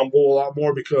doing Rumble a lot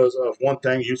more because of one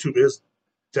thing. YouTube is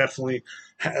definitely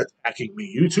attacking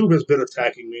me. YouTube has been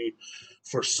attacking me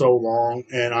for so long,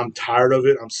 and I'm tired of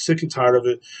it. I'm sick and tired of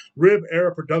it. Rib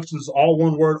Era Productions, all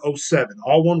one word, '07,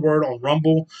 all one word on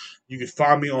Rumble. You can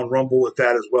find me on Rumble with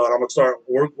that as well. And I'm gonna start.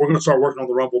 We're gonna start working on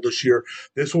the Rumble this year.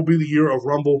 This will be the year of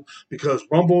Rumble because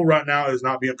Rumble right now is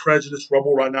not being prejudiced.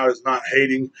 Rumble right now is not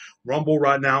hating. Rumble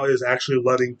right now is actually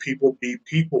letting people be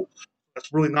people.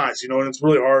 That's really nice, and it's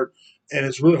really hard. And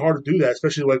it's really hard to do that,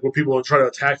 especially like when people are trying to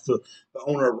attack the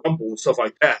owner of Rumble and stuff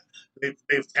like that. They've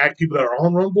attacked people that are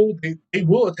on Rumble. They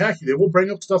will attack you. They will bring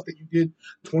up stuff that you did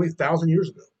 20,000 years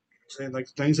ago. Saying like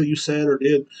things that you said or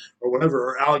did or whatever,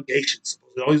 or allegations.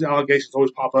 All these allegations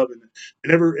always pop up, and they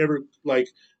never ever like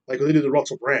they did the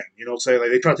Russell Brand. Say like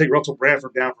they try to take Russell Brand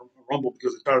down from Rumble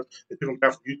because they took him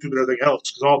down from YouTube and everything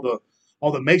else because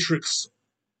all the Matrix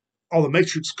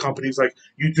companies like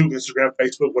YouTube, Instagram,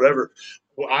 Facebook, whatever.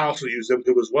 Well, I also use them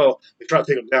too as well. They try to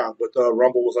take him down, but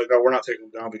Rumble was like, "No, we're not taking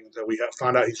him down because we have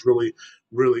found out he's really,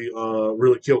 really,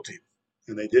 really guilty,"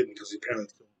 and they didn't because he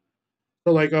apparently.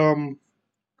 So like,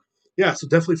 yeah. So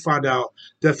definitely find out,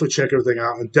 definitely check everything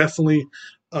out, and definitely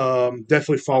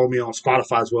follow me on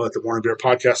Spotify as well at the Morning Beer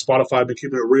Podcast. Spotify, I've been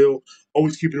keeping it real,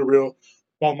 always keeping it real.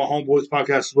 Follow my homeboys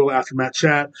podcast as well, Aftermath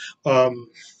Chat.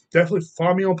 Definitely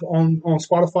follow me on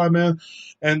Spotify, man.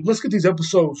 And let's get these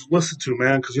episodes listened to,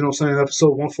 man, because what I'm saying, episode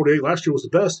 148 last year was the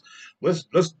best. Let's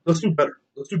do better.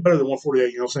 Let's do better than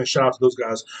 148. I'm saying, shout out to those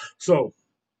guys. So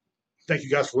thank you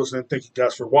guys for listening. Thank you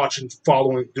guys for watching,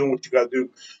 following, doing what you got to do.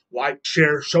 Like,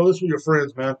 share, show this with your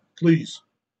friends, man. Please.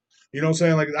 You know what I'm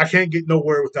saying? Like I can't get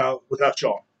nowhere without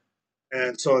y'all.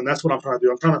 And that's what I'm trying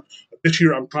to do. This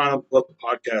year I'm trying to let the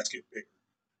podcast get bigger.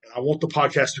 And I want the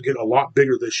podcast to get a lot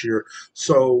bigger this year,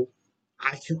 so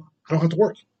I don't have to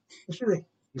work. That's for real.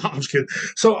 No, I'm just kidding.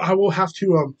 So I will have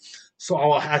to. So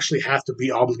I'll actually have to be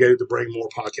obligated to bring more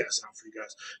podcasts out for you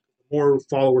guys. The more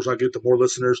followers I get, the more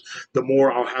listeners, the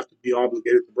more I'll have to be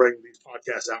obligated to bring these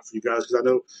podcasts out for you guys. Because I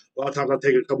know a lot of times I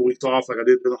take a couple weeks off, like I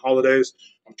did during the holidays.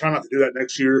 I'm trying not to do that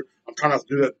next year. I'm trying not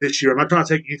to do that this year. I'm not trying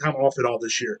to take any time off at all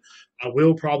this year. I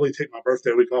will probably take my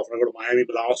birthday week off when I go to Miami,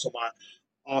 but I also might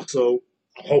also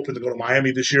I'm hoping to go to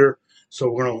Miami this year,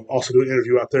 so we're going to also do an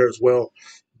interview out there as well.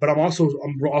 But I'm also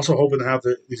hoping to have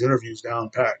these interviews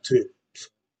down packed too,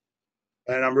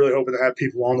 and I'm really hoping to have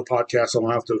people on the podcast. So I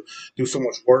don't have to do so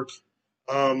much work.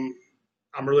 Um,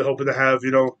 I'm really hoping to have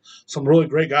some really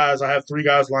great guys. I have 3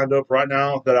 guys lined up right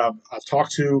now that I've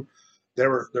talked to.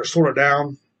 They're sort of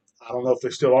down. I don't know if they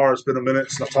still are. It's been a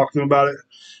minute since I've talked to them about it,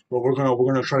 but we're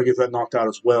gonna try to get that knocked out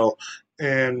as well.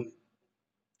 And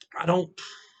I don't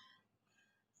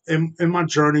in my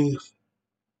journey,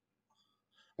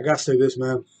 I gotta say this,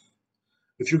 man.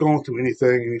 If you're going through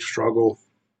anything, any struggle,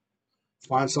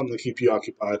 find something to keep you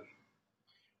occupied.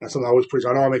 That's something I always preach.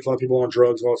 I know I make fun of people on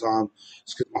drugs all the time.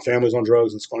 It's 'cause my family's on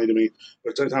drugs and it's funny to me.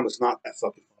 But at the same time, it's not that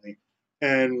fucking funny.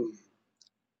 And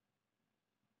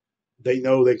they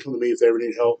know they come to me if they ever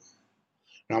need help.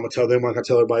 And I'm going to tell them like I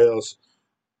tell everybody else.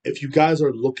 If you guys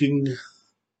are looking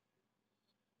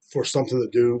for something to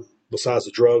do besides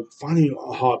the drug, find you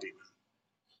a hobby,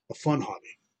 a fun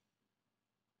hobby.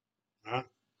 All right?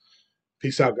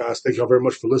 Peace out, guys. Thank y'all very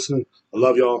much for listening. I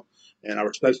love y'all, and I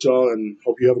respect y'all, and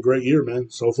hope you have a great year, man.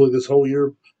 So hopefully this whole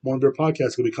year, Morning Beer Podcast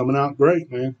is going to be coming out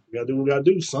great, man. We got to do what we got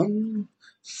to do, son.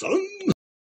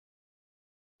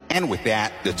 And with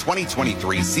that, the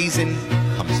 2023 season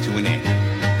comes to an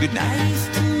end. Good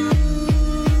night.